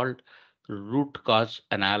is called root cause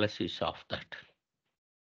analysis of that.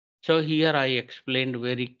 So here I explained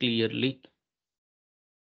very clearly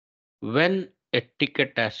when a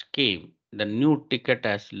ticket has came, the new ticket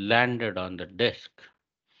has landed on the desk,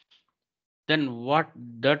 then what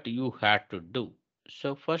that you had to do.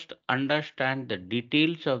 So first understand the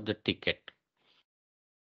details of the ticket.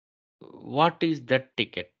 What is that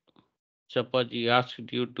ticket? Suppose he asked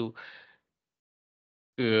you to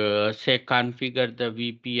say configure the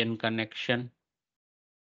VPN connection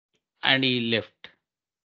and he left.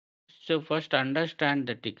 So first understand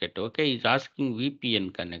the ticket. Okay, he's asking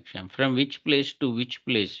VPN connection. From which place to which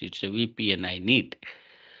place? It's a VPN I need.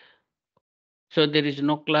 So there is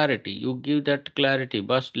no clarity. You give that clarity,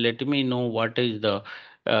 but let me know what is the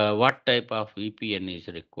what type of VPN is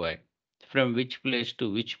required. From which place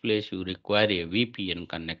to which place you require a VPN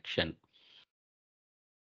connection.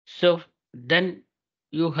 So then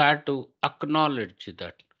you have to acknowledge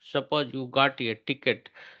that. Suppose you got a ticket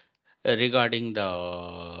regarding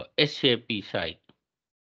the SAP side.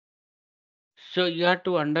 So you have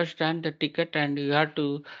to understand the ticket and you have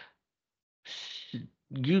to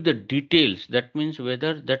give the details. That means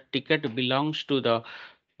whether that ticket belongs to the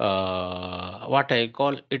what I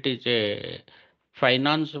call it is a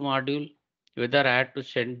finance module, whether I have to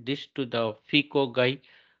send this to the FICO guy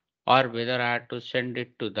or whether I had to send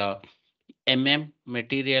it to the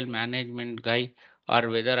material management guy, or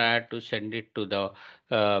whether I had to send it to the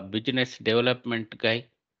business development guy,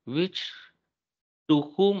 which to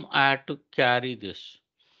whom I had to carry this,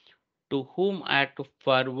 to whom I had to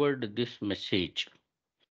forward this message,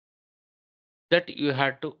 that you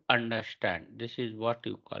had to understand. This is what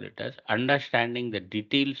you call it as understanding the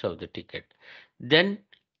details of the ticket. Then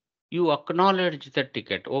you acknowledge the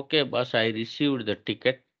ticket. Okay, boss, I received the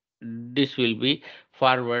ticket. This will be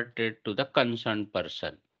forwarded to the concerned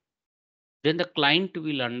person. Then the client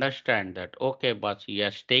will understand that, okay, boss, he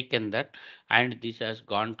has taken that and this has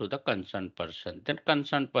gone to the concerned person. Then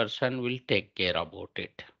concerned person will take care about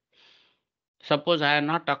it. Suppose I have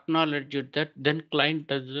not acknowledged that, then client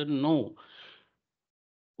doesn't know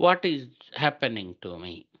what is happening to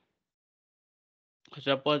me.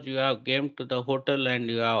 Suppose you have came to the hotel and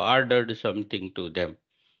you have ordered something to them.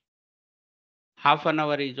 Half an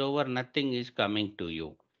hour is over, nothing is coming to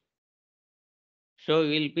you. So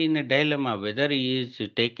you will be in a dilemma whether he is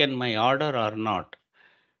taken my order or not,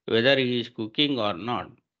 whether he is cooking or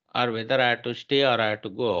not, or whether I have to stay or I have to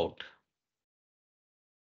go out.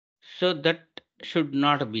 So that should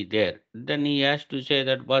not be there. Then he has to say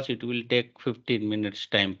that, boss, it will take 15 minutes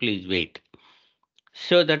time, please wait.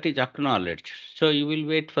 So that is acknowledged. So you will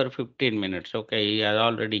wait for 15 minutes. Okay, he has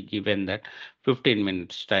already given that 15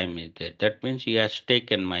 minutes time is there. That means he has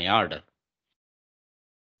taken my order.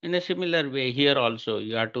 In a similar way, here also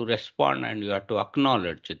you have to respond and you have to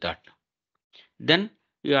acknowledge that. Then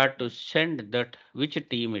you have to send that which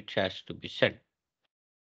team it has to be sent.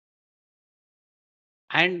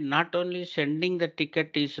 And not only sending the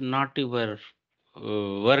ticket is not your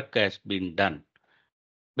work has been done.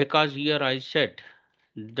 Because here I said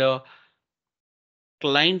the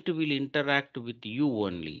client will interact with you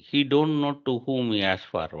only. He don't know to whom he has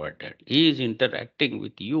forwarded. He is interacting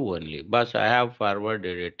with you only. But I have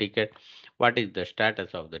forwarded a ticket. What is the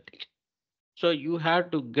status of the ticket? So you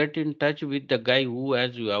have to get in touch with the guy who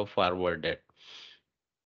has you have forwarded.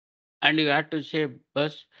 And you have to say,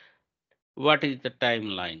 Bus, what is the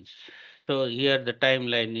timelines? So here the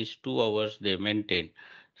timeline is 2 hours they maintain.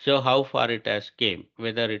 So how far it has came,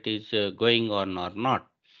 whether it is going on or not.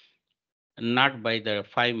 Not by the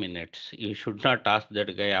 5 minutes. You should not ask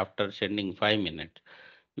that guy after sending 5 minutes.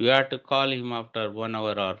 You have to call him after 1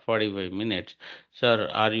 hour or 45 minutes. Sir,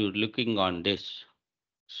 are you looking on this?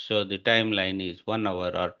 So the timeline is 1 hour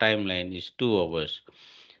or timeline is 2 hours.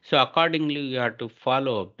 So accordingly, you have to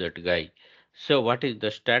follow up that guy. So what is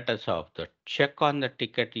the status of that? Check on the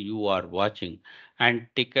ticket you are watching and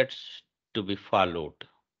tickets to be followed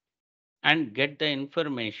and get the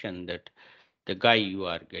information that the guy you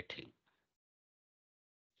are getting.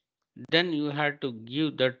 Then you have to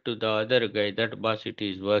give that to the other guy that boss it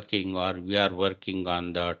is working or we are working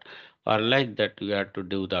on that or like that you have to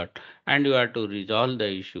do that and you have to resolve the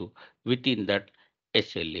issue within that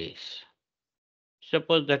SLAs.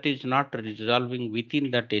 Suppose that is not resolving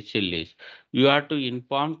within that SLAs, you have to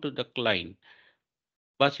inform to the client,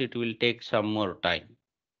 but it will take some more time.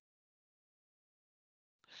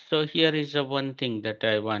 So here is the one thing that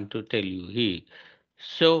I want to tell you here.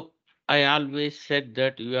 So I always said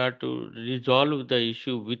that you have to resolve the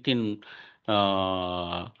issue within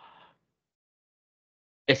uh,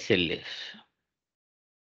 SLAs.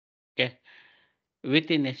 Okay,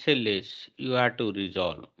 within SLAs you have to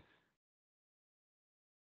resolve.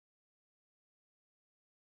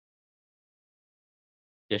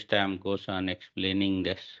 Just I am goes on explaining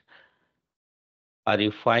this. Are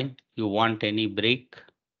you fine? You want any break?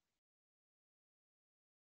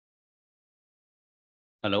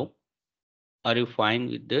 Hello? Are you fine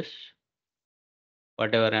with this?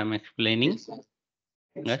 Whatever I am explaining?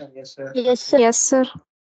 Yes. Yes, sir.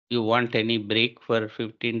 You want any break for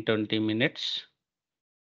 15-20 minutes?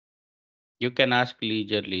 You can ask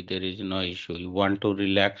leisurely, there is no issue. You want to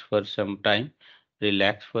relax for some time,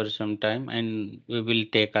 relax for some time, and we will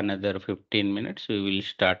take another 15 minutes. We will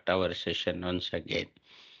start our session once again.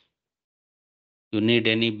 You need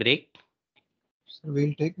any break? So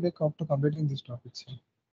we'll take break after completing these topics.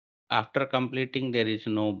 After completing, there is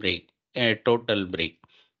no break, a total break.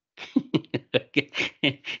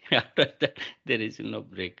 Okay. After that, there is no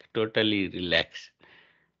break, totally relax.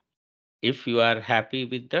 If you are happy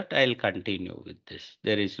with that, I'll continue with this.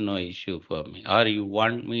 There is no issue for me. Or you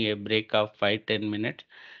want me a break of 5-10 minutes,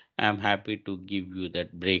 I'm happy to give you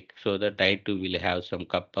that break so that I too will have some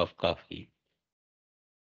cup of coffee.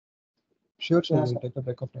 Sure, sir. We'll take a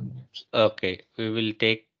break of 10 minutes. Okay, we will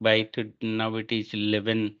take by to now it is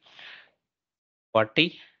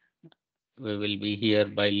 11:40. We will be here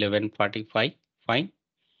by 11:45. Fine.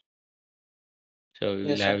 So we will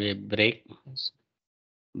Yes, sir. have a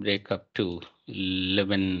break up to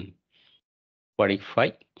 11:45.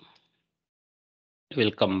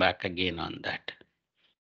 We'll come back again on that.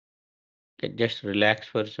 Okay, just relax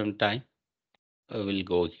for some time. I will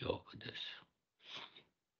go here over this.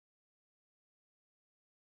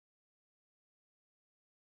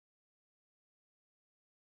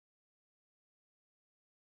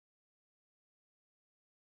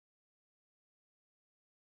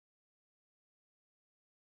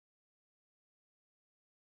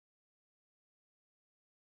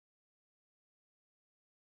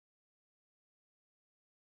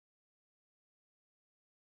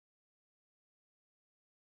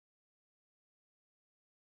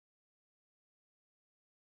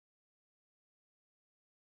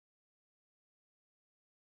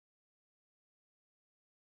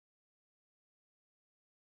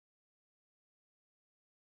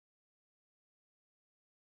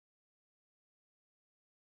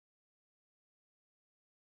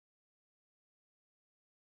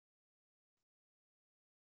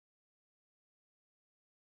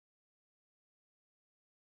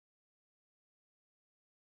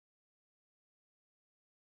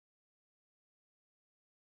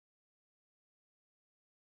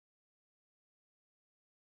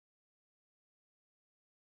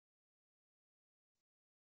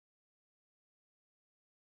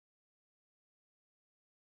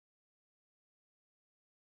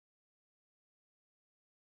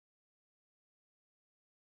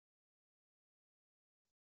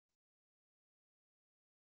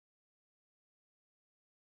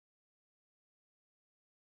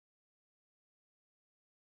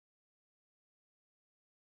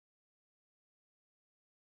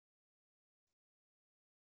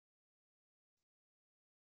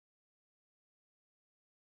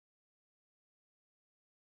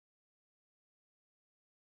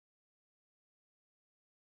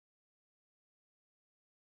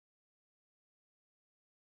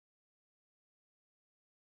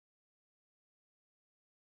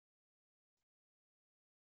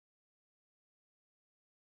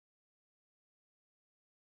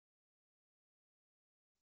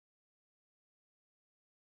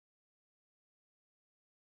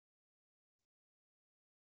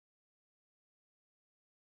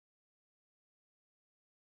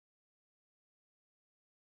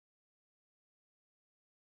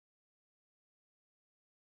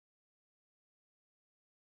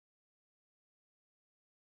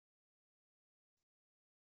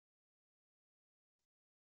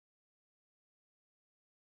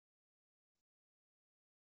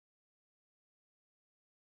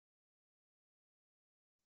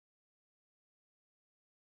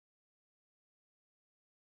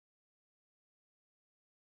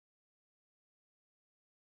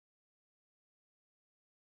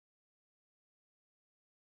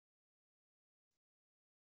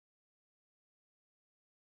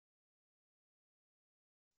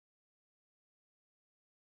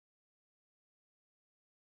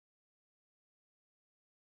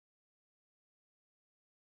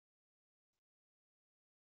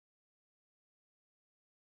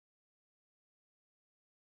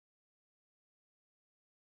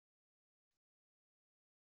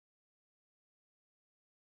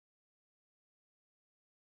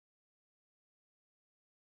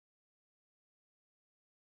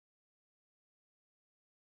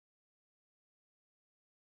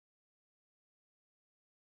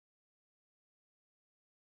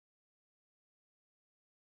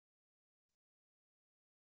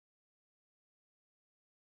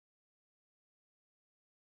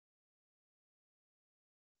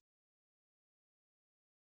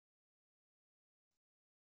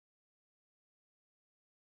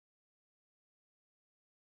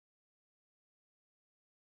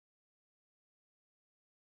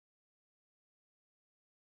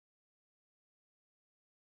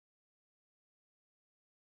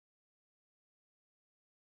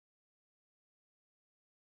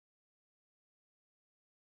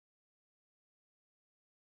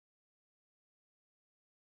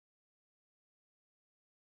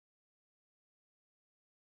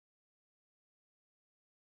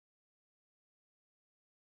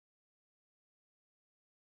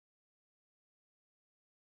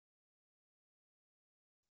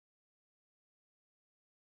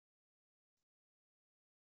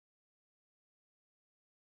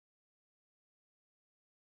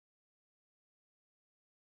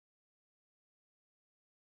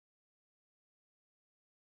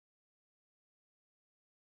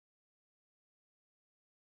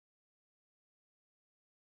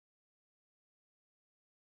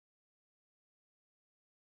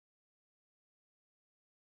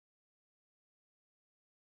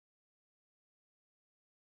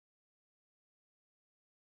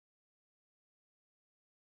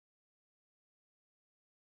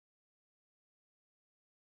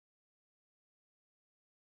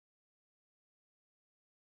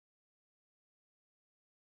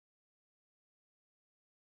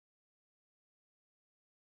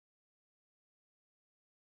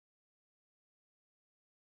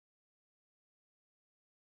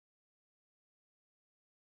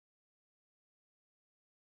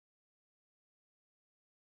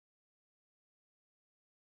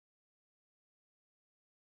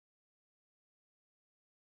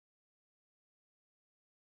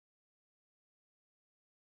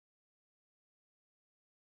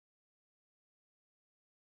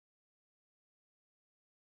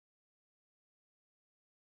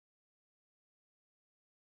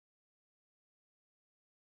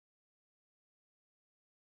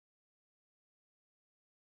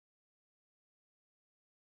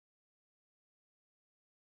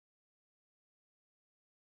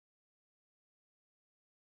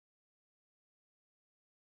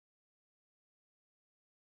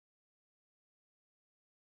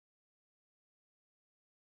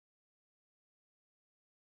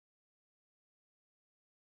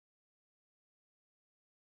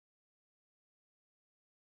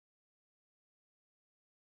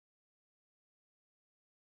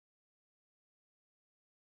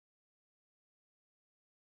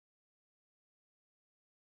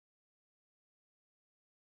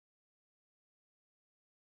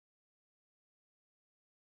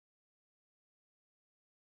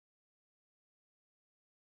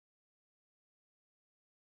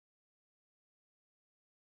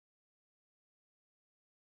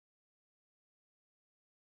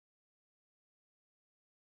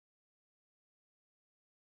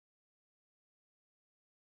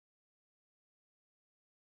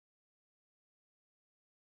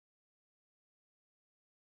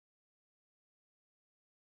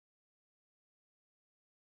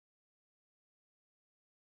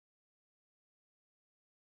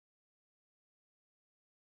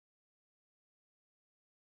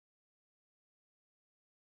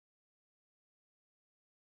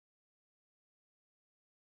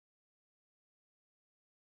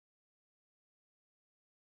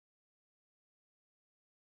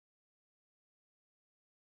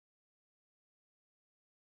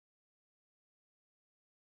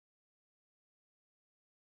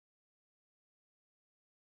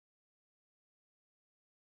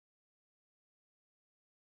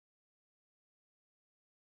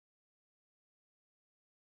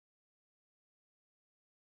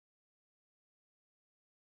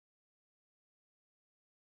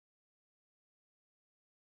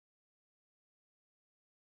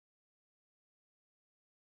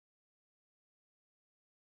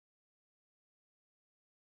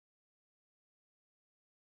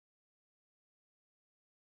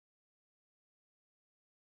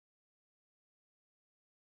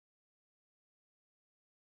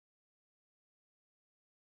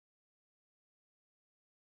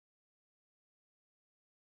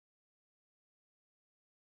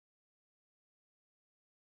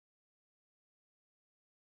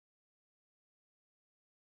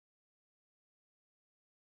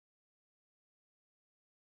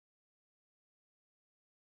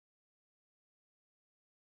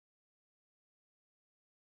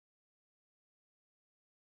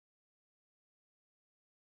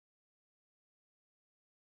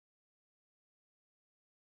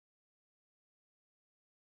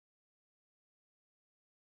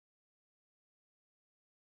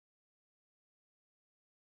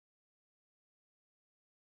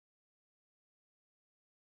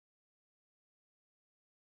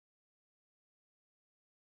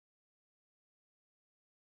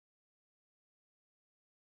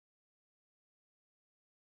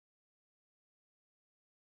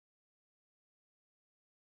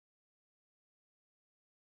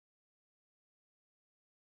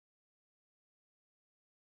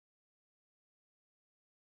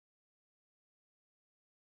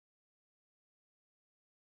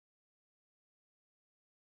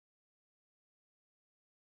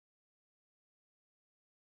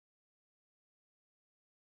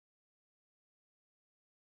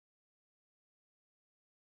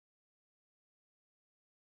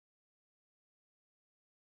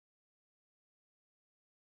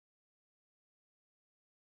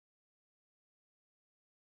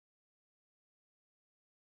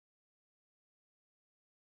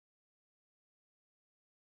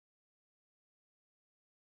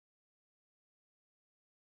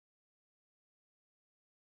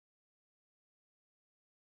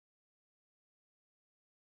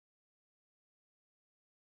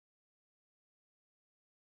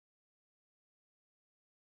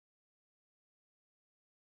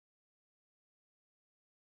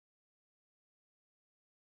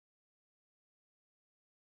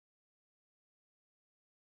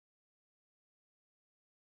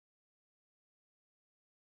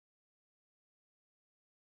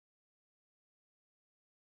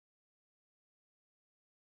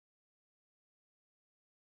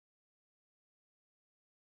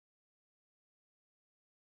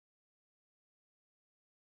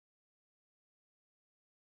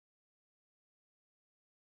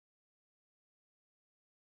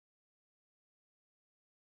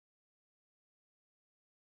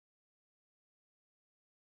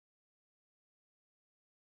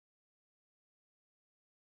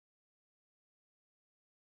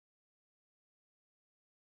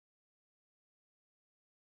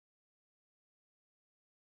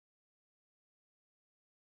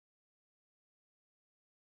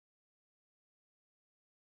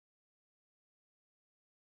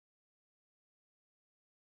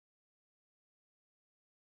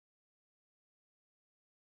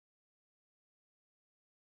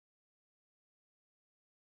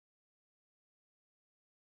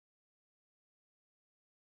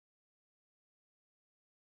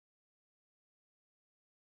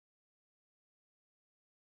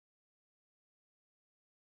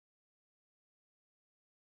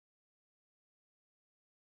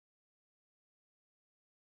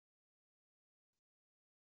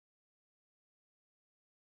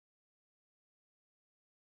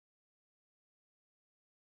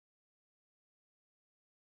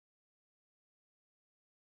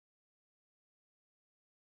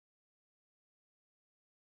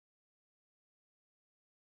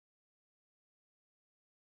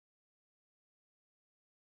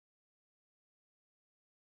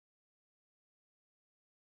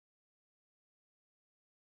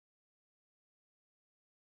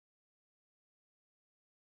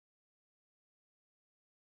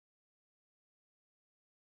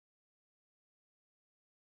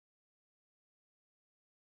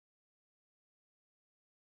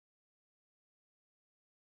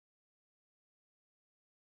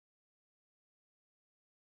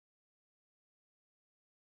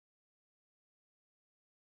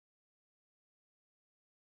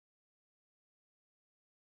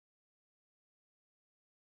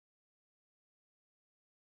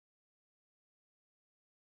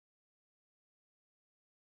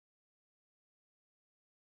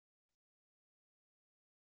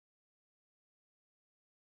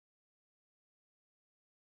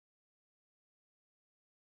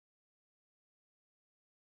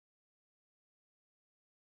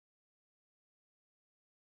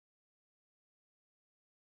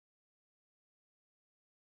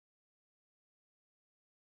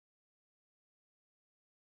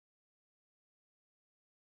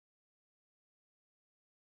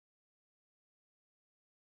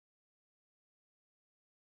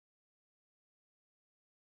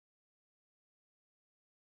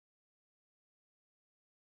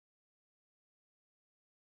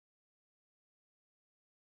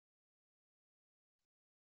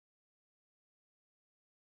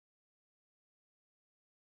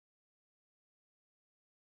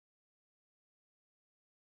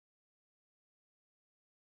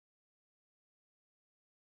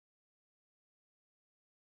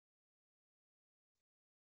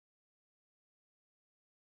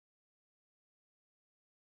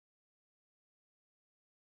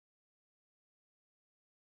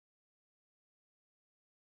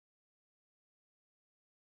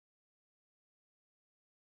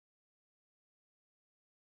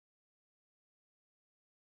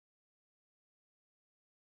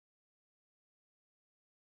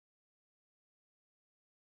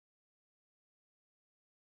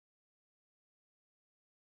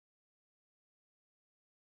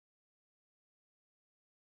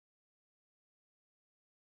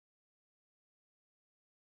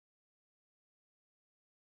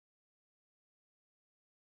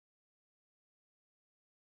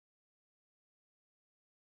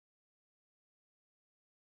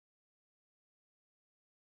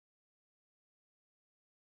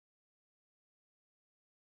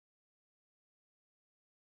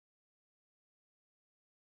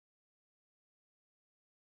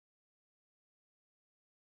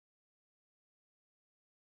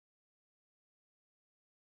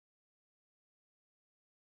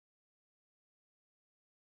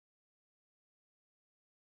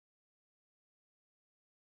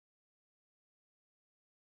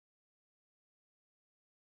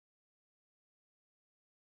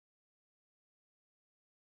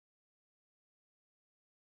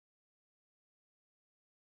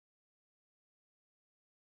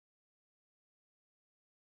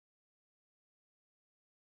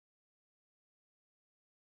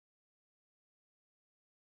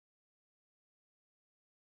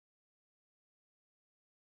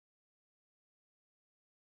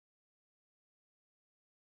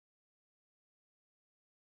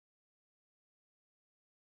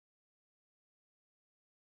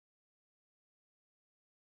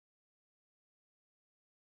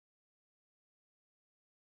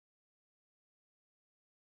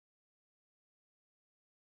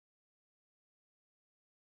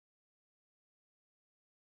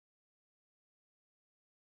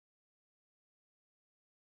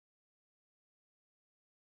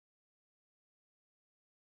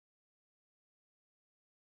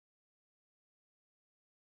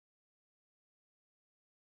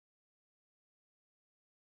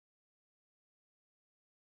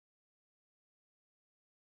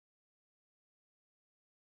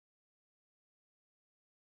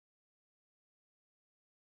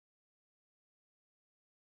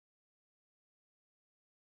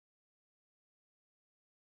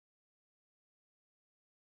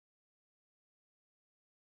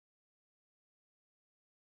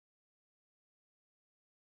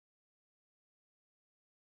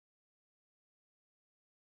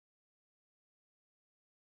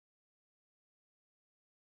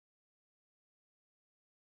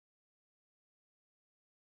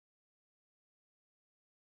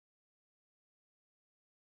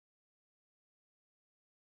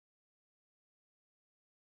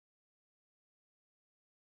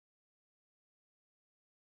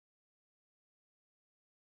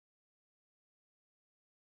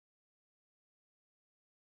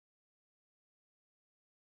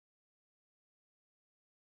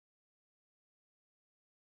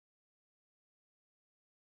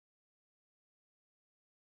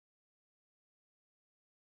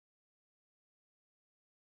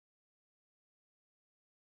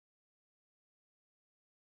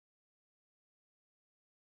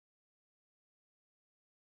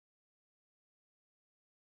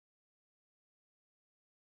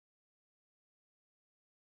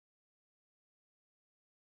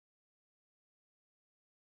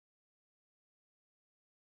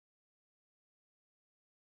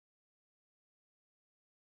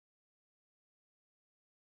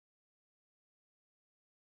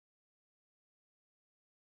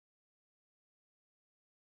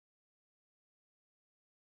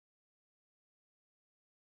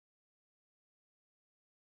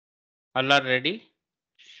 All are ready?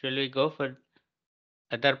 Shall we go for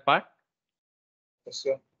other part? Yes,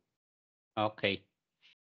 sir. Okay.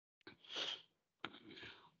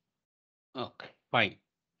 Okay. Fine.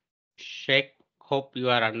 Sheikh, hope you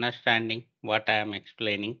are understanding what I am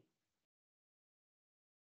explaining.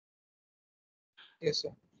 Yes,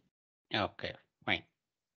 sir. Okay. Fine.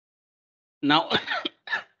 Now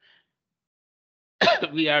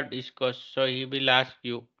we are discussed. So he will ask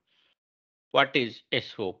you what is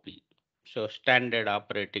SOP. So standard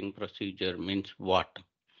operating procedure means what?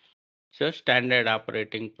 So standard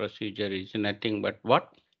operating procedure is nothing but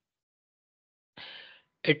what?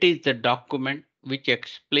 It is the document which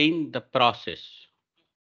explains the process.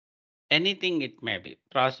 Anything it may be,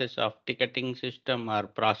 process of ticketing system or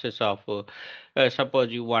process of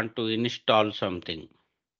suppose you want to install something.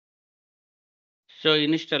 So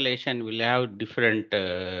installation will have different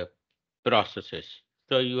processes.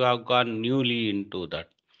 So you have gone newly into that.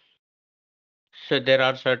 So there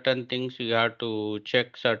are certain things you have to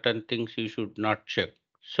check, certain things you should not check.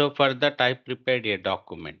 So for that I prepared a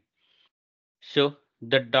document. So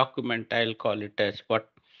the document I'll call it as what?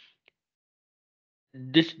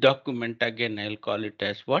 This document again I'll call it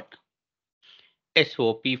as what?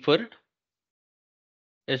 SOP for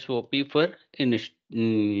SOP for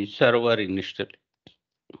server install,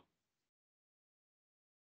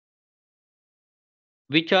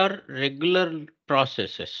 which are regular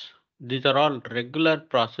processes. These are all regular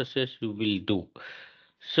processes you will do.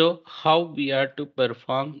 So how we are to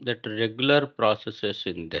perform that regular processes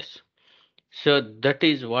in this? So that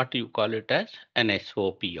is what you call it as an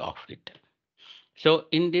SOP of it. So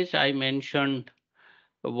in this I mentioned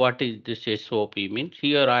what is this SOP means.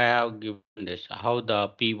 Here I have given this how the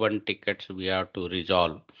P1 tickets we have to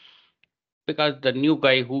resolve, because the new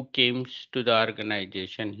guy who comes to the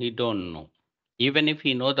organization he don't know. Even if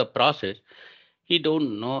he know the process, he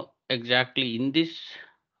don't know exactly in this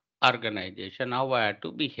organization how I have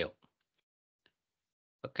to behave.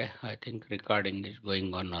 Okay, I think recording is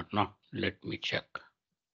going on or not. Let me check.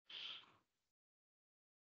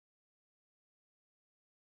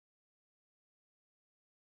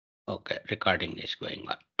 Okay, recording is going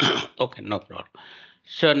on. Okay, no problem.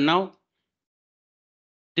 So now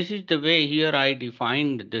this is the way here I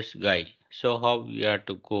defined this guy. So how we are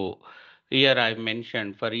to go. Here I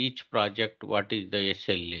mentioned for each project what is the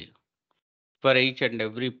SLA. For each and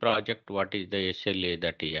every project what is the SLA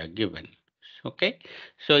that he have given. Okay.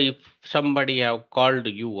 So if somebody have called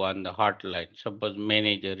you on the hotline, suppose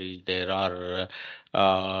manager is there or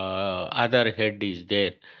other head is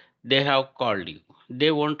there, they have called you.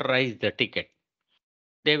 They won't raise the ticket.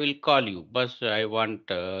 They will call you, boss, I want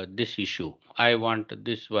this issue. I want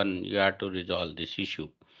this one. You have to resolve this issue.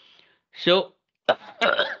 So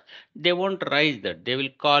they won't raise that. They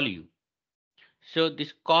will call you. So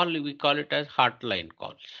this call, we call it as hotline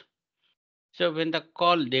calls. So when the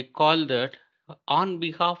call, they call that on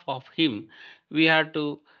behalf of him, we have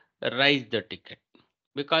to raise the ticket,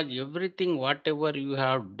 because everything, whatever you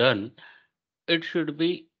have done, it should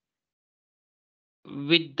be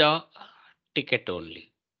with the ticket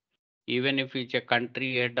only, even if it's a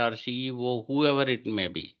country head or CEO, whoever it may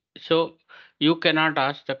be. So you cannot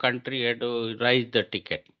ask the country head to raise the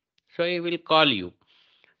ticket. So he will call you.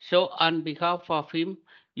 So on behalf of him,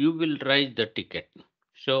 you will raise the ticket.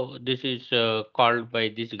 So this is called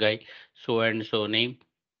by this guy, so and so name,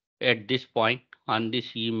 at this point on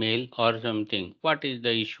this email or something. What is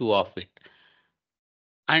the issue of it?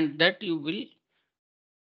 And that you will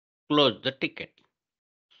close the ticket.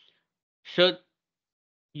 So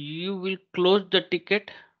you will close the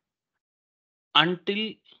ticket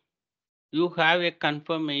until you have a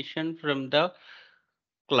confirmation from the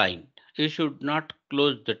client. You should not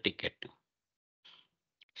close the ticket.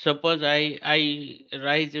 Suppose I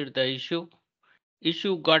raised the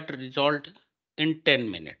issue got resolved in 10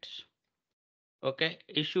 minutes. Okay,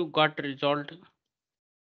 issue got resolved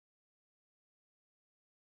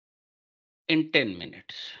in 10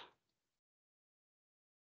 minutes.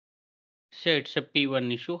 Say it's a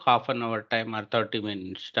P1 issue, half an hour time or 30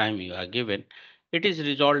 minutes time you are given. It is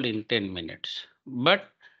resolved in 10 minutes. But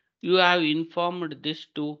you have informed this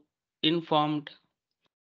to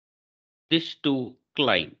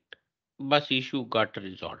client. Bus issue got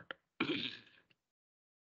resolved.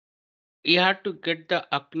 You have to get the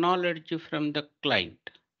acknowledge from the client.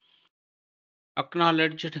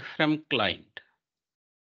 Acknowledged from client.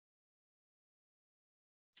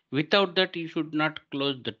 Without that, you should not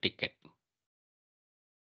close the ticket.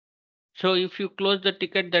 So if you close the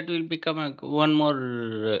ticket, that will become one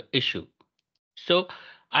more issue. So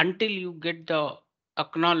until you get the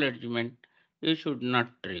acknowledgement, you should not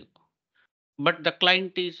drive. but the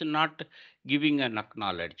client is not giving an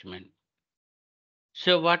acknowledgement.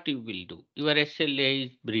 So what you will do? Your SLA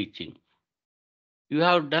is breaching. You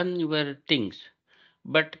have done your things,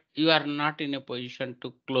 but you are not in a position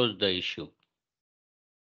to close the issue.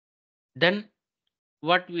 Then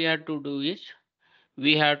what we have to do is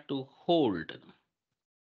we have to hold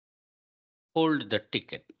the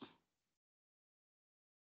ticket.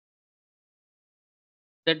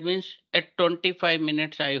 That means at 25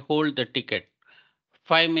 minutes I hold the ticket.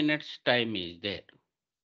 5 minutes time is there.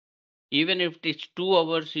 Even if this 2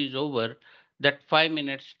 hours is over, that 5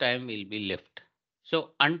 minutes time will be left.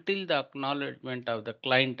 So until the acknowledgement of the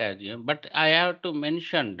client as you, but I have to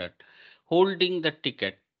mention that holding the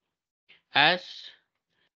ticket as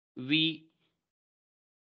we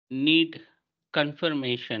need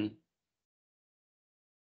confirmation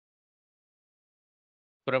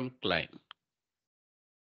from client.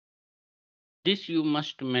 This you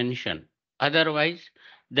must mention. Otherwise,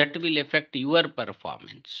 that will affect your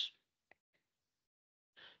performance.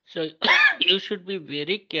 So you should be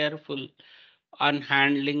very careful on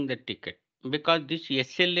handling the ticket because this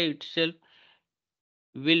SLA itself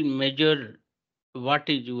will measure what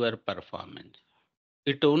is your performance.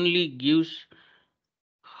 It only gives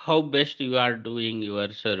how best you are doing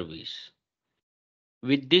your service.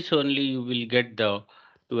 With this only you will get the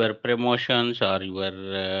your promotions or your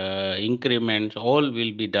increments all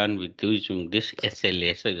will be done with using this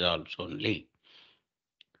SLS is also only.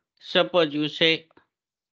 Suppose you say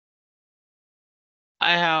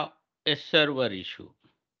I have a server issue.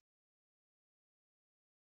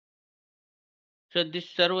 So this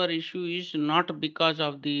server issue is not because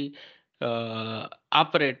of the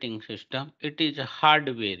operating system, it is a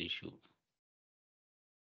hardware issue.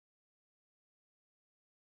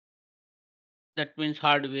 That means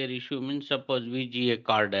hardware issue means suppose VGA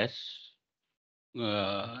card is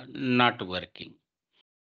not working.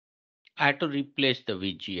 I had to replace the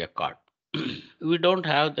VGA card. We don't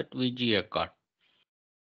have that VGA card.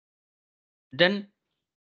 Then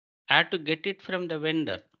I had to get it from the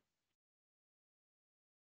vendor.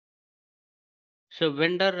 So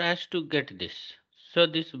vendor has to get this. So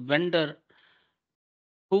this vendor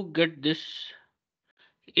who get this,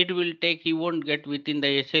 it will take, he won't get within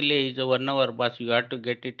the SLA is a 1 hour, but you have to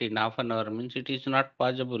get it in half an hour means it is not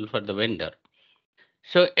possible for the vendor.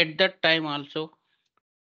 So at that time also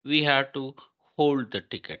we have to hold the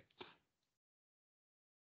ticket.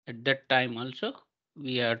 At that time also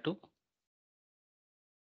we have to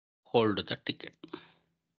hold the ticket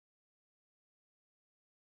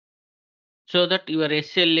so that your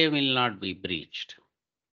SLA will not be breached.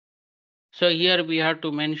 So here we have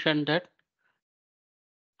to mention that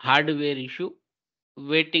hardware issue,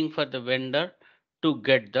 waiting for the vendor to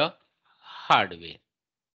get the hardware.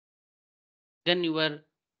 Then your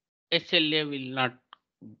SLA will not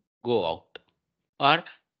go out or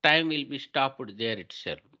time will be stopped there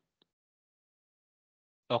itself.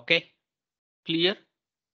 Okay, clear?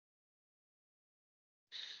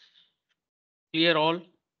 Clear all?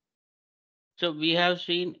 So we have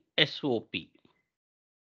seen SOP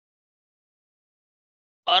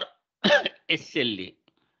or SLA.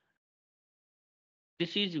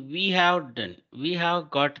 This is we have done. We have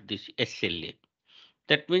got this SLA.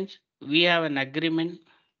 That means we have an agreement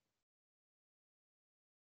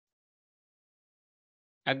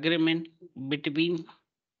between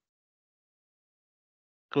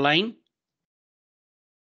client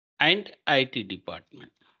and IT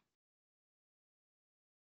department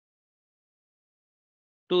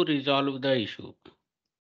to resolve the issue.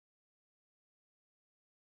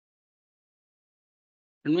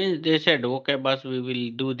 It means they said, okay, boss, we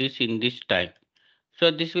will do this in this time.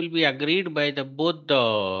 So this will be agreed by the both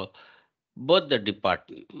the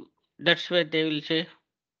department. That's why they will say,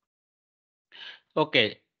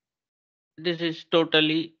 okay, this is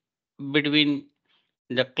totally between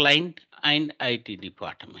the client and IT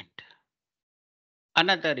department.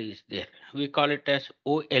 Another is there. We call it as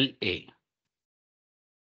OLA,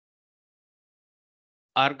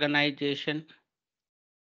 organization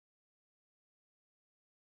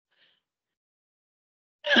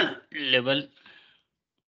level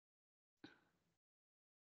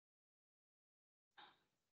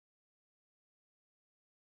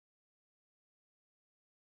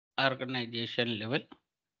organization level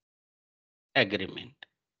agreement.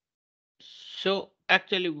 So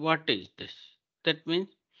actually what is this? That means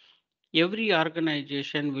every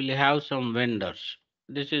organization will have some vendors.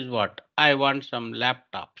 This is what I want some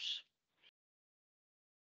laptops.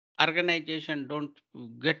 Organization don't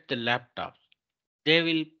get the laptops. They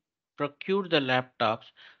will procure the laptops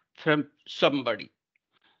from somebody.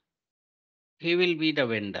 He will be the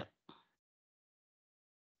vendor.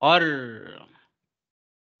 Or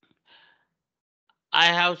I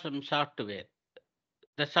have some software.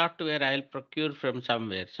 The software I'll procure from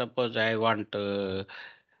somewhere. Suppose I want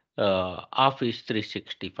Office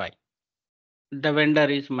 365. The vendor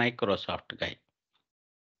is Microsoft guy.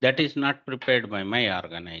 That is not prepared by my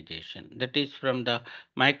organization. That is from the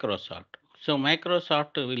Microsoft. So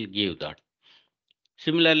Microsoft will give that.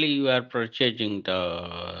 Similarly, you are purchasing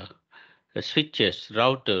the switches,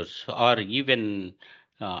 routers, or even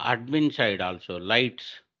admin side also,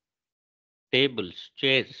 lights, tables,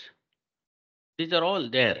 chairs. These are all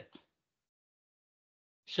there.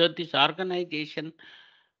 So this organization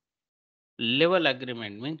level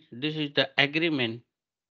agreement means this is the agreement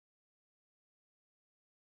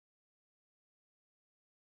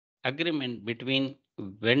between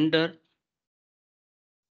vendor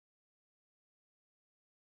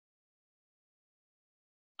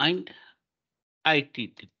and IT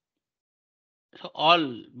team. So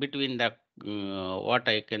all between the what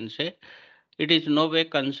I can say, it is no way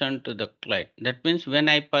concerned to the client. That means when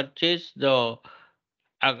I purchase the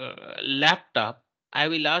laptop, I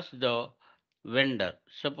will ask the vendor.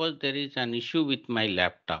 Suppose there is an issue with my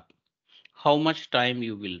laptop, how much time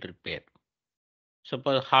you will repair?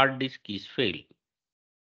 Suppose hard disk is failed.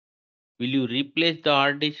 Will you replace the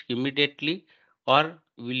hard disk immediately, or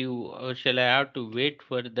will you shall I have to wait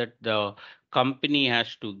for that the company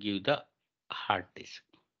has to give the hard disk?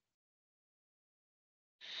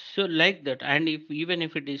 So like that, and if even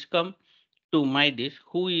if it is come to my disk,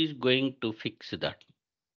 who is going to fix that?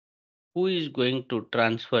 Who is going to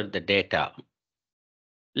transfer the data?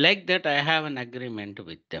 Like that, I have an agreement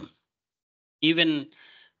with them. Even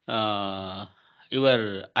your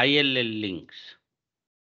ILL links.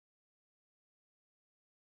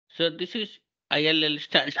 So this is ILL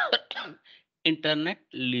stands for Internet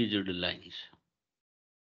Leased Lines.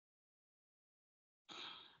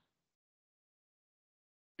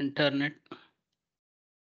 Internet.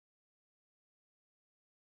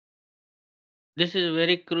 This is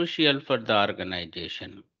very crucial for the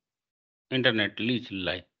organization. Internet leased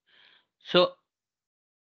line. So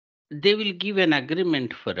they will give an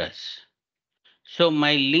agreement for us. So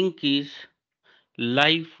my link is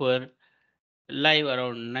live for live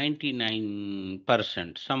around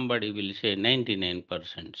 99%. Somebody will say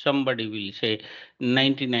 99%. Somebody will say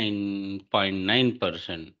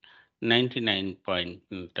 99.9%.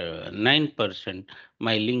 99.9%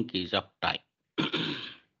 my link is uptime.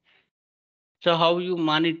 So how you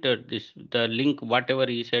monitor this the link whatever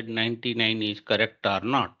he said 99 is correct or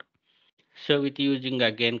not? So with using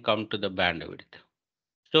again come to the bandwidth.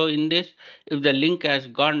 So in this, if the link has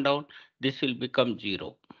gone down, this will become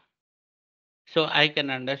zero. So I can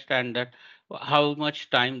understand that how much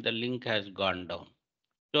time the link has gone down.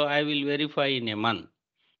 So I will verify in a month.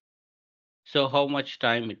 So how much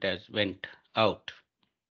time it has went out.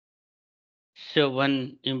 So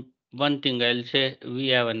one thing I'll say we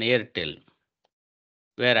have an Airtel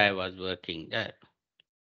where I was working there.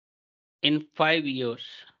 In 5 years,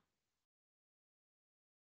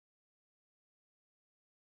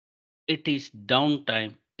 it is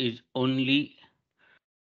downtime is only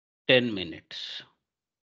 10 minutes.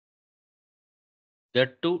 The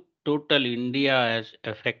two total India has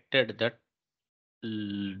affected that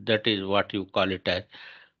that is what you call it as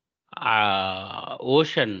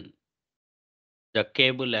ocean. The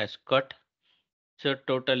cable has cut. So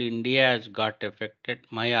total India has got affected.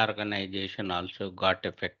 My organization also got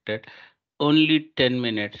affected. Only 10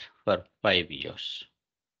 minutes for 5 years.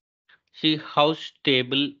 See how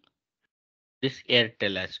stable this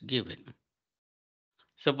Airtel has given.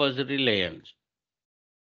 Suppose Reliance.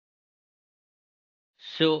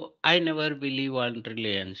 So I never believe on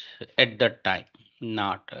Reliance at that time.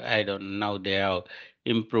 Not, I don't now they have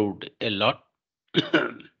improved a lot.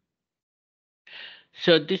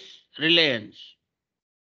 So this Reliance,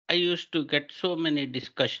 I used to get so many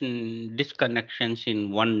disconnections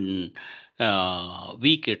in one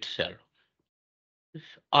week itself.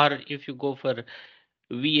 Or if you go for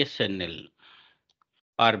VSNL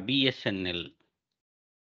or BSNL,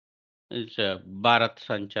 it's Bharat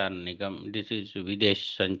Sanchar Nigam. This is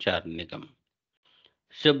Videsh Sanchar Nigam.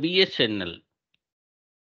 So BSNL,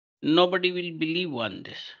 nobody will believe on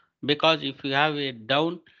this because if you have it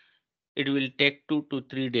down, it will take 2 to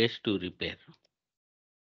 3 days to repair.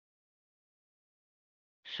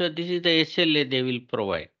 So this is the SLA they will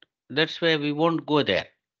provide. That's why we won't go there.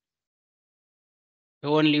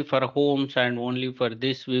 Only for homes and only for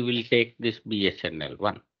this we will take this BSNL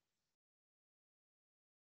one.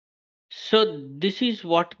 So this is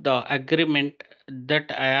what the agreement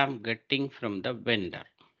that I am getting from the vendor.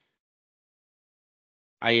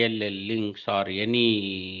 ILL links or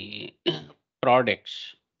any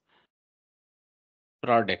products,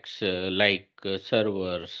 like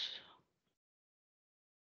servers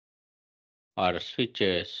or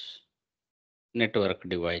switches, network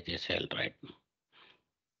devices, all right.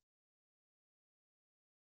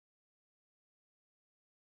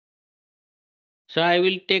 So I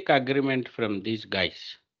will take agreement from these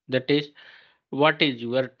guys. That is, what is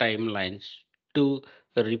your timelines to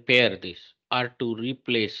repair this or to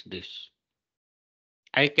replace this?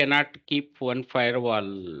 I cannot keep one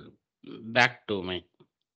firewall back to me.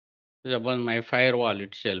 Suppose my firewall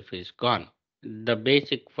itself is gone. The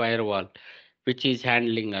basic firewall, which is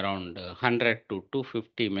handling around 100 to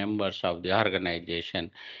 250 members of the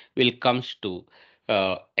organization, will comes to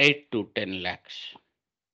 8 to 10 lakhs.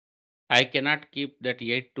 I cannot keep that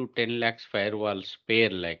 8 to 10 lakhs firewall spare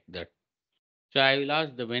like that. So I will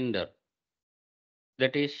ask the vendor,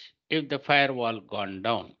 that is, if the firewall gone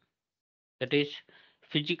down, that is,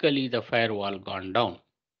 physically the firewall gone down.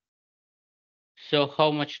 So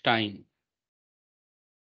how much time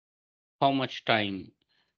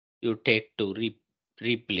you take to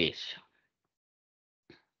replace?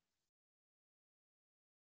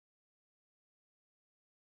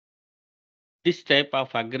 This type of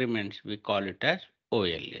agreements we call it as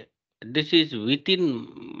OLA. This is within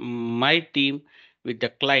my team with the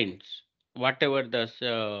clients. Whatever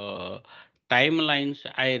the timelines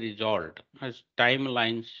I resolved, as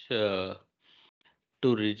timelines to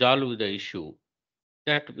resolve the issue,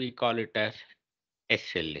 that we call it as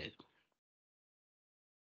SLA.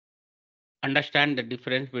 Understand the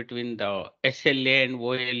difference between the SLA and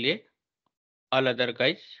OLA? All other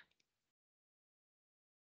guys,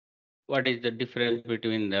 what is the difference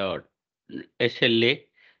between the SLA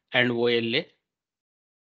and OLA?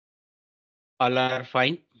 All are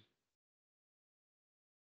fine?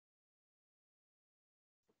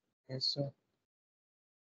 Yes, sir.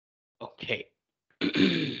 Okay.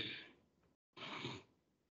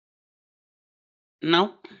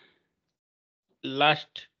 Now,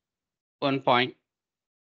 last one point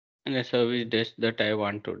in the service desk that I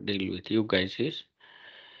want to deal with you guys is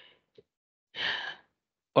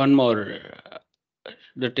one more,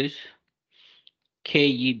 that is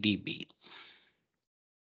KEDB.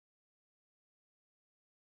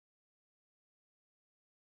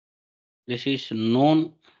 This is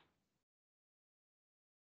known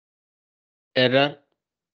error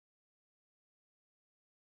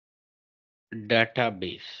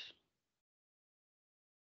database.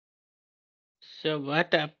 So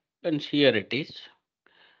what happens here, it is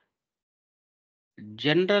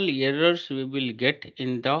general errors we will get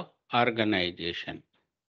in the organization.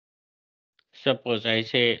 Suppose I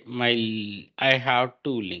say I have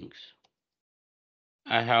two links.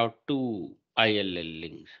 I have two ILL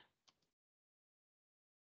links.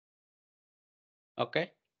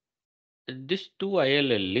 Okay. These two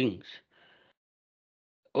ILL links,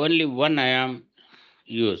 only one I am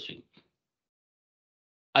using,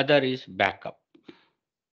 other is backup.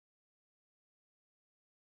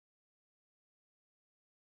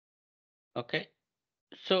 Okay.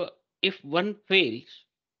 So if one fails,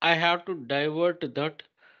 I have to divert that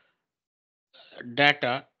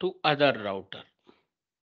data to other router.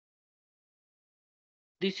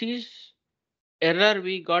 This is error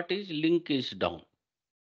we got is link is down.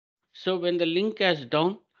 So when the link is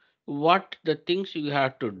down, what the things you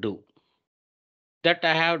have to do, that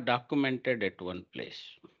I have documented at one place.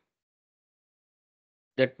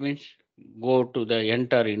 That means go to the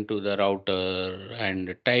enter into the router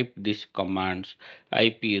and type these commands,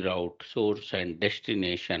 IP route, source and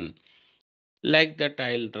destination. Like that,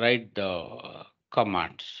 I'll write the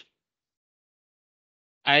commands.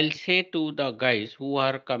 I'll say to the guys who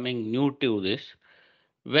are coming new to this,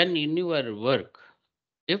 when in your work,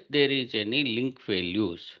 if there is any link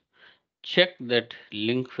failures, check that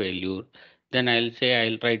link failure. Then I'll say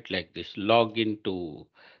I'll write like this: log into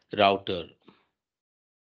router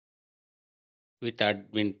with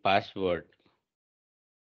admin password,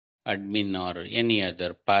 admin or any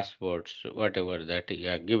other passwords, whatever that you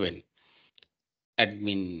are given,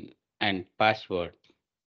 admin and password,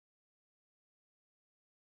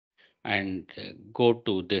 and go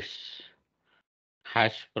to this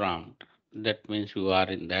hash prompt. That means you are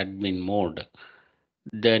in the admin mode.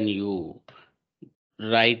 Then you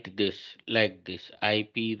write this like this: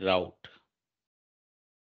 IP route.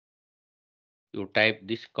 You type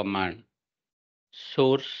this command: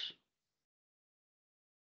 source,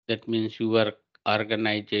 that means your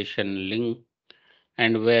organization link,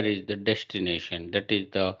 and where is the destination, that is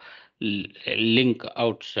the link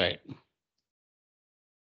outside.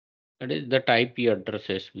 That is the IP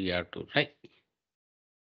addresses we have to write.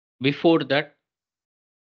 Before that,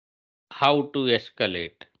 how to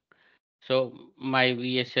escalate. So my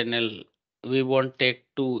VSNL, we won't take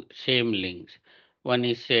two same links. One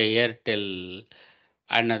is a Airtel,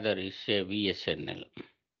 another is a VSNL.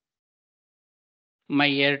 My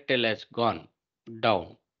Airtel has gone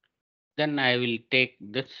down. Then I will take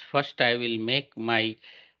this. First, I will make my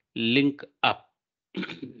link up.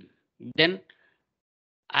 Then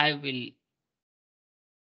I will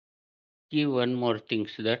give one more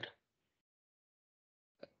things that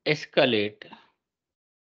escalate,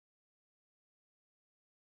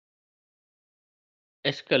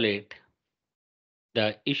 escalate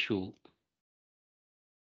the issue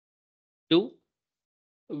to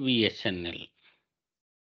VSNL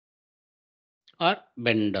or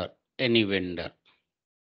vendor, any vendor.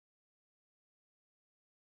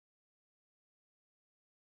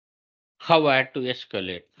 How I have to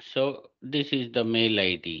escalate? So this is the mail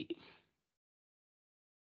ID.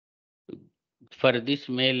 For this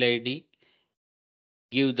mail ID,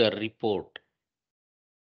 give the report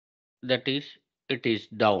that is it is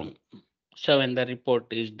down. So when the report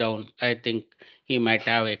is down, I think he might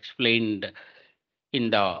have explained in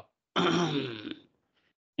the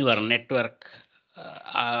your network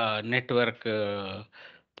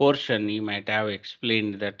portion. He might have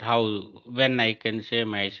explained that how when I can say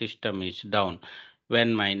my system is down,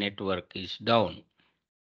 when my network is down.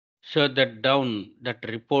 So that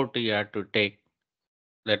report you have to take,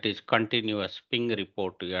 that is continuous ping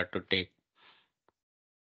report you have to take,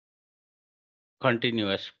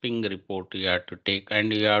 continuous ping report you have to take,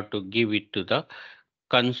 and you have to give it to the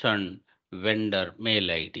concerned vendor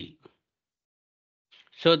mail ID.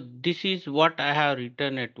 So this is what I have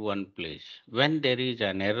written at one place. When there is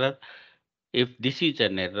an error, if this is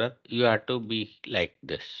an error, you have to be like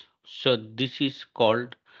this. So this is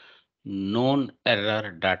called known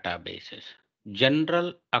error databases.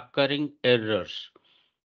 General occurring errors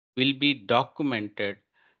will be documented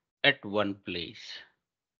at one place.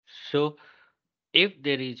 So if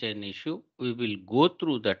there is an issue, we will go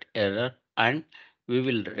through that error and we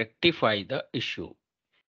will rectify the issue.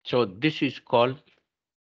 So this is called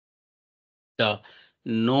the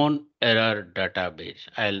known error database.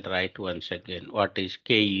 I'll write once again what is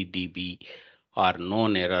KEDB or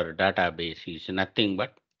known error database is nothing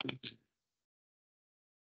but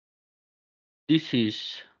this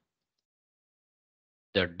is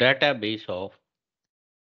the database of,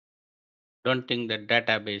 don't think that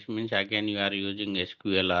database means again you are using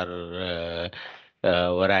SQL or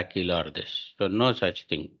Oracle or this. So no such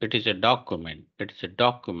thing. It is a document. It is a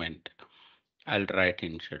document. I'll write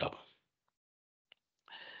instead of.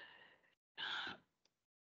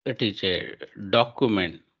 It is a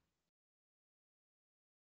document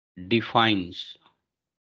defines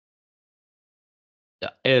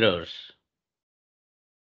the errors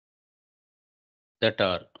that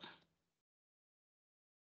are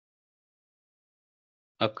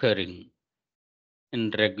occurring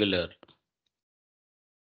in regular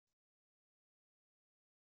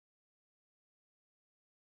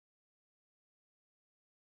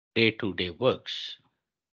day-to-day works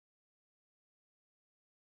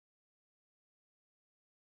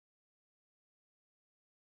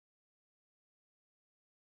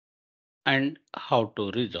and how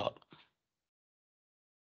to resolve.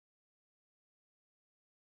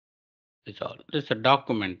 Resolve. This is a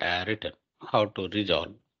document I have written how to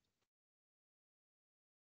resolve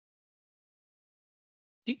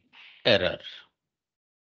the errors.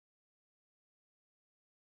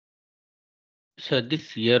 So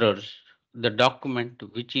this errors, the document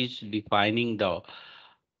which is defining the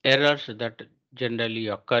errors that generally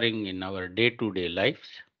occurring in our day-to-day lives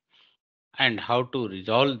and how to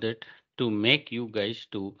resolve that to make you guys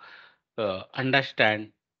to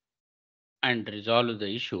understand and resolve the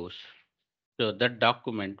issues. So that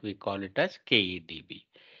document we call it as KEDB.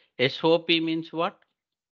 SOP means what?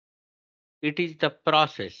 It is the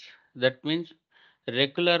process. That means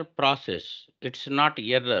regular process. It's not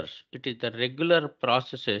errors. It is the regular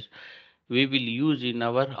processes we will use in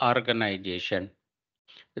our organization.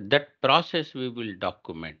 That process we will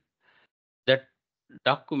document. That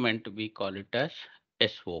document we call it as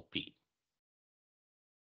SOP.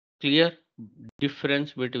 Clear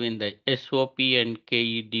difference between the SOP and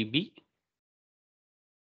KEDB?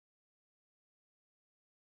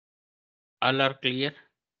 All are clear?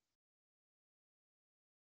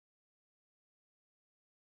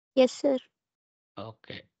 Yes, sir.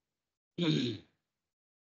 Okay.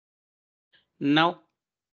 Now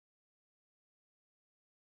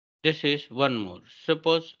this is one more.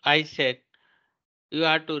 Suppose I said you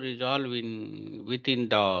have to resolve in within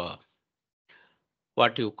the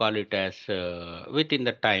what you call it as within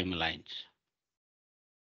the timelines.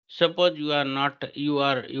 Suppose you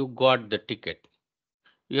got the ticket,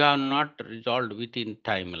 you have not resolved within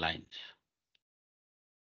timelines.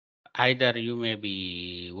 Either you may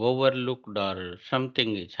be overlooked or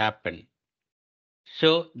something is happened.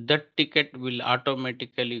 So that ticket will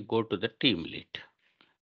automatically go to the team lead.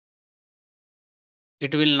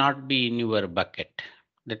 It will not be in your bucket.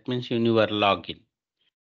 That means in your login.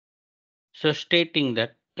 So stating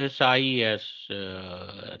that SI has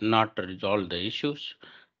not resolved the issues,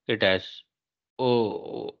 it has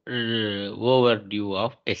overdue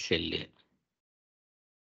of SLA.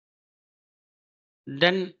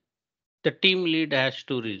 Then the team lead has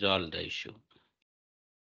to resolve the issue.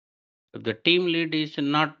 If the team lead is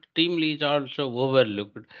also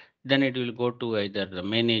overlooked, then it will go to either the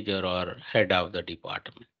manager or head of the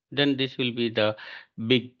department. Then this will be the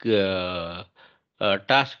big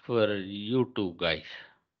task for you two guys.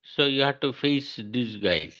 So you have to face these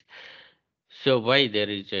guys. So why there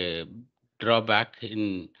is a drawback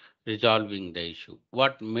in resolving the issue?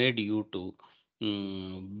 What made you to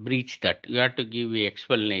breach that? You have to give a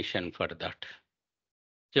explanation for that.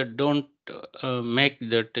 So don't make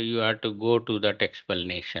that you have to go to that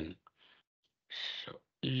explanation. So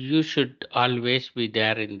you should always be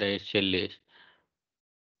there in the SLA.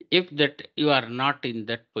 If that you are not in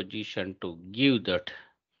that position to give that,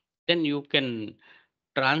 then you can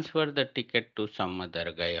transfer the ticket to some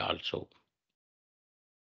other guy also,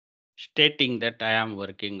 stating that I am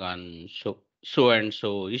working on so and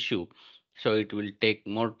so issue, so it will take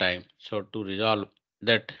more time. So to resolve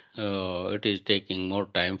that, it is taking more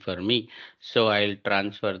time for me. So I'll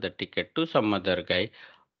transfer the ticket to some other guy.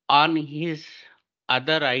 On his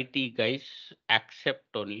other IT guys accept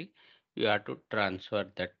only, you have to transfer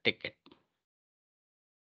the ticket.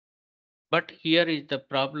 But here is the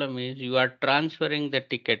problem is you are transferring the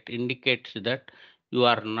ticket indicates that you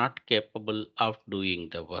are not capable of doing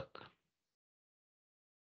the work.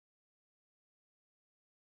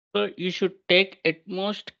 So you should take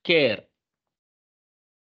utmost care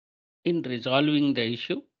in resolving the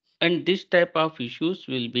issue, and this type of issues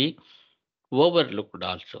will be overlooked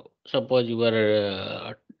also. Suppose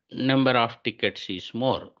your number of tickets is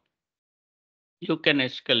more, you can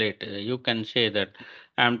escalate. You can say that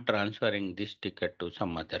I'm transferring this ticket to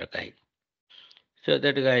some other guy. So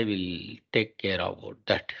that guy will take care about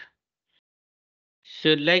that.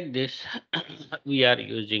 So like this, we are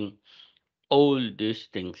using all these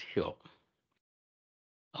things here.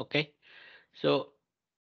 Okay. So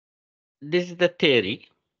this is the theory,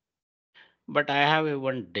 but I have a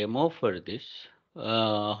one demo for this.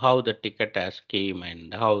 How the ticket has came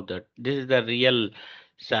and how that this is the real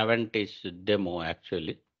 70s demo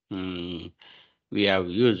actually. Mm, we have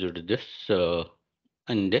used this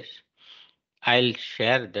in this. I'll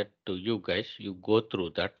share that to you guys. You go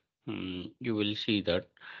through that. You will see that.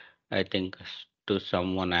 I think to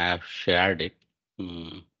someone I have shared it.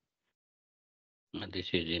 Mm, this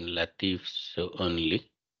is in Latif's only.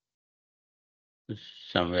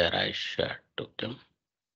 Somewhere I shared to them.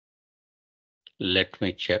 Let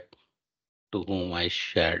me check to whom I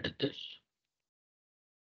shared this.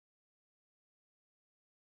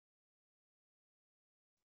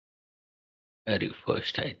 Very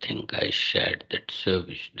first, I think I shared that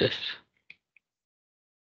service this.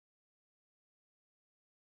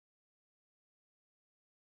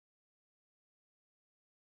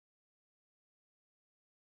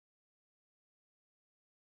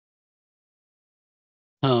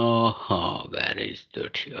 Oh, where is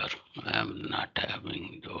that here? I am not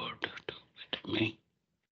having that with me.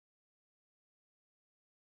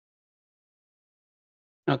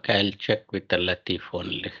 Okay, I'll check with the Latif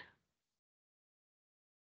only.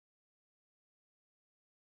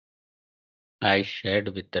 I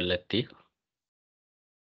shared with the Latif.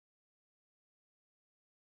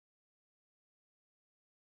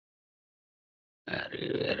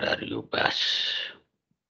 Where are you, Bas?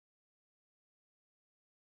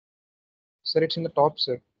 Sir, it's in the top,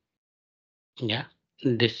 sir. Yeah,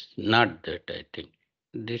 this not that I think.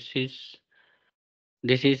 This is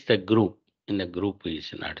the group. In the group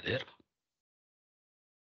is not there.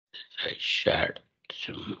 I shared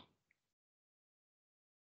some.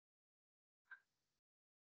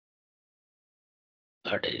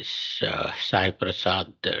 That is Sai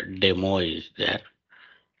Prasad the demo is there.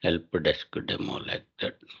 Help desk demo like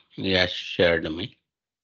that. He has shared me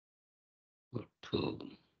to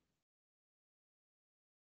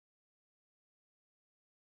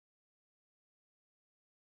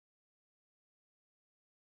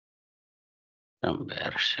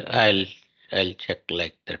somewhere. So I'll check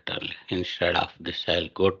like that only. Instead of this, I'll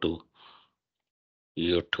go to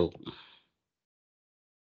YouTube.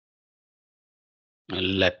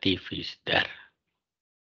 Latif is there.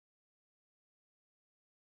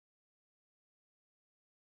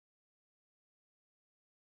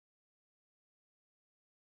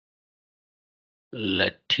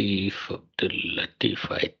 Latif, Abdul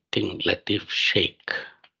Latif, I think Latif Sheikh.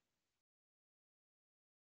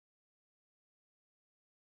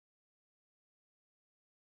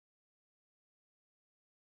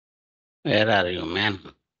 Where are you, man?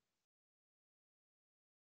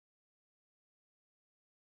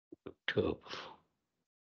 YouTube.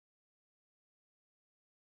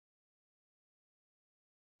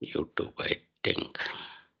 YouTube, I think.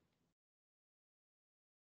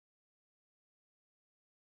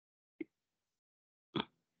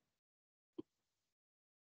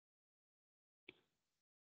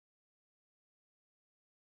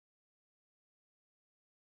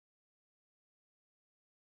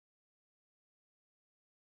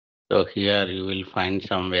 So here you will find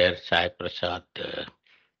somewhere Sai Prasad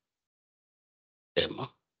demo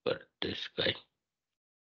for this guy.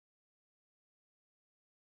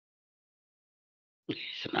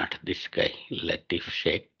 He's not this guy, Latif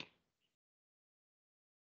Sheikh.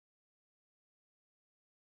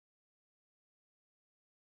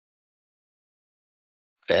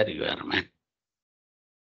 Where you are, man?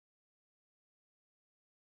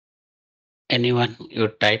 Anyone? You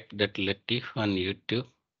type that Latif on YouTube.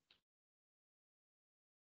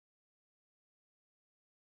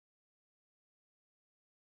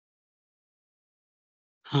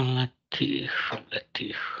 Latif,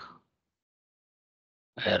 Latif.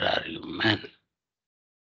 Where are you, man?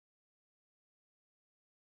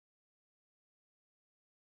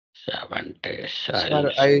 7 days.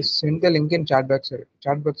 Sir, I sent the link in chat box, sir.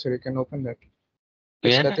 Chat box, sir. You can open that.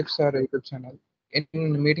 It's Where? Latif sir YouTube channel.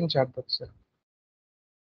 In meeting chat box, sir.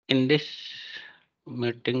 In this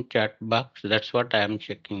meeting chat box, that's what I am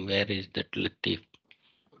checking. Where is that Latif?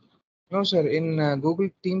 No, sir. In Google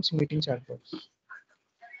Teams meeting chat box.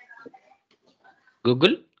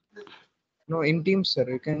 Google? No, in Teams, sir.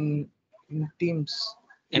 You can in Teams.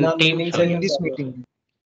 In Teams Sir, in only. this meeting.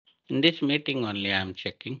 In this meeting only I am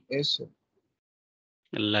checking. Yes, sir.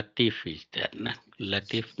 Latif is there. Na?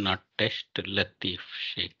 Latif, not test. Latif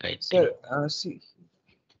Sheikh, I think. Sir, see.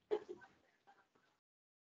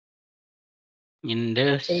 In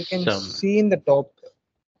this, So you can see in the top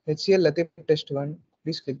HCL Latif test one.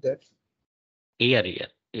 Please click that. here.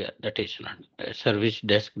 Yeah, that is not service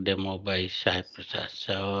desk demo by Sai Prasad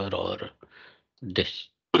sir or this.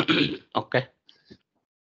 Okay.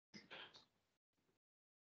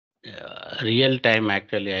 Real time,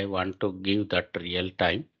 actually, I want to give that real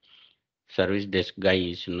time. Service desk guy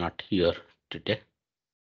is not here today.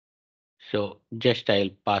 So just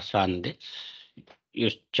I'll pass on this. You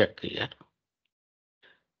check here.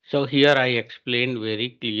 So here I explained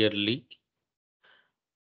very clearly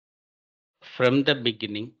from the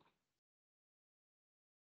beginning.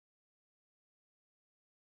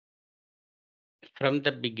 From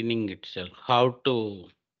the beginning itself, how to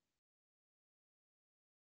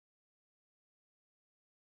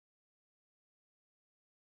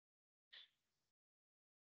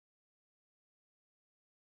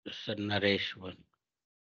Naresh one.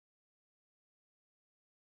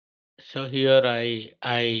 So here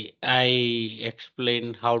I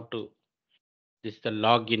explain how to this the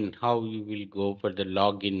login, how you will go for the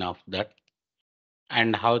login of that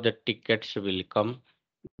and how the tickets will come.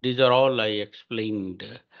 These are all I explained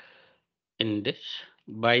in this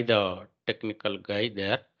by the technical guy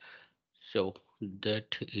there. So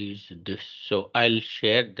that is this. So I'll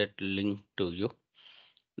share that link to you,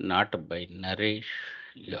 not by Naresh.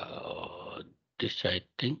 Yeah, this I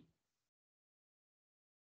think.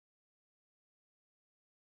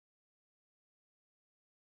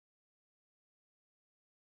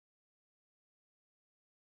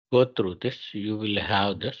 Go through this, you will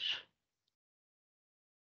have this.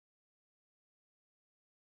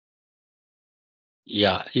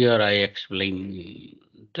 Yeah, here I explain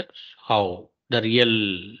this, how the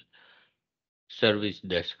real service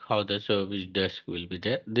desk, how the service desk will be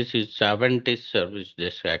there. This is 70 service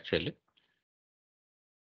desk actually.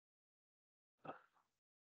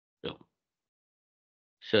 So,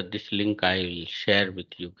 so this link I will share with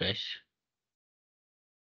you guys.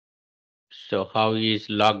 So how he is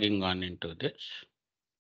logging on into this?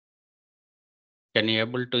 Can you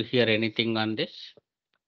able to hear anything on this?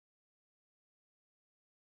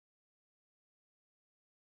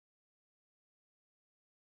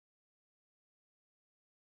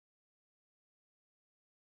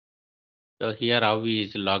 So here how he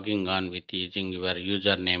is logging on with using your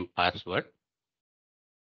username password.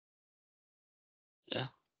 Yeah.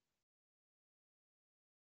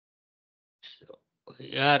 So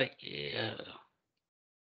here,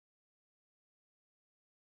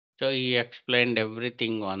 so he explained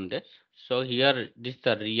everything on this. So here, this is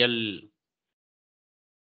the real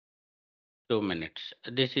 2 minutes.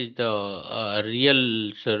 This is the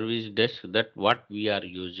real service desk that what we are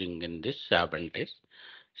using in this 7 days.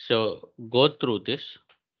 So go through this.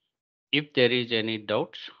 If there is any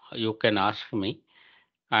doubts, you can ask me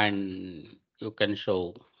and you can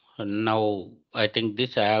show. Now, I think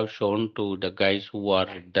this I have shown to the guys who are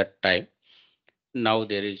at that time. Now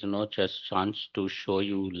there is no just chance to show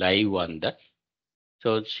you live on that.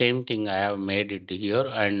 So same thing I have made it here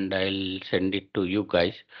and I'll send it to you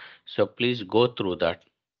guys. So please go through that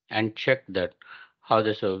and check that how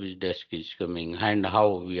the service desk is coming and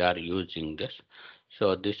how we are using this.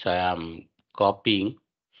 So this I am copying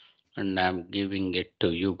and I'm giving it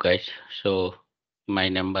to you guys. So my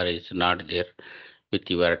number is not there with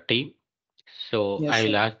your team. So Yes,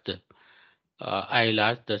 sir. I'll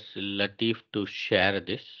ask this Latif to share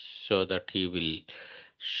this so that he will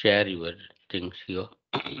share your things here.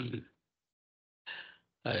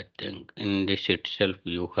 I think in this itself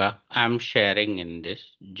you have. I'm sharing in this.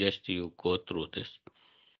 Just you go through this.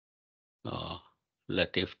 Uh,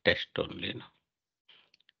 Latif test only. Now.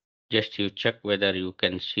 Just you check whether you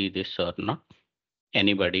can see this or not.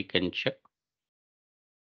 Anybody can check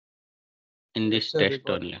in Yes, this sir, we test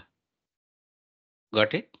got. only.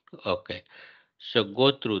 Got it? Okay. So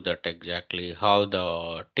go through that exactly how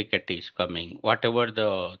the ticket is coming. Whatever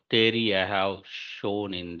the theory I have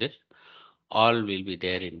shown in this, all will be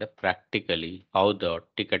there in the practically how the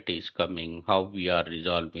ticket is coming, how we are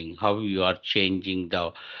resolving, how we are changing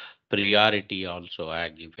the priority also I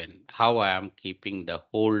given, how I am keeping the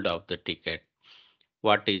hold of the ticket,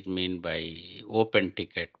 what is mean by open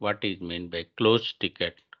ticket, what is mean by closed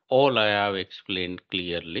ticket. All I have explained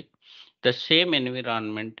clearly. The same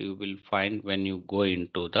environment you will find when you go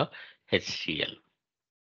into the HCL.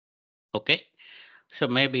 Okay. So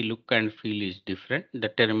maybe look and feel is different. The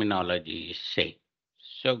terminology is same.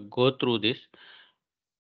 So go through this.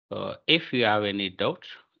 If you have any doubts,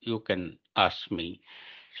 you can ask me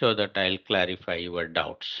so that I'll clarify your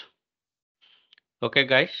doubts. Okay,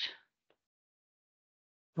 guys.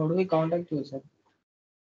 How do we contact you, sir?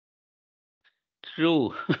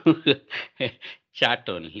 True. Chat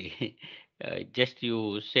only. Just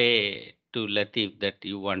you say to Latif that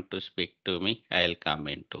you want to speak to me. I'll come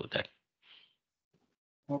into that.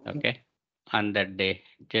 Okay. Okay. On that day,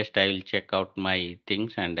 just I will check out my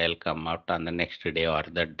things and I'll come out on the next day or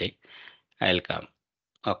that day. I'll come.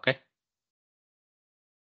 Okay.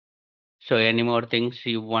 So any more things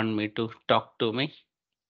you want me to talk to me?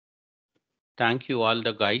 Thank you all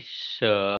the guys.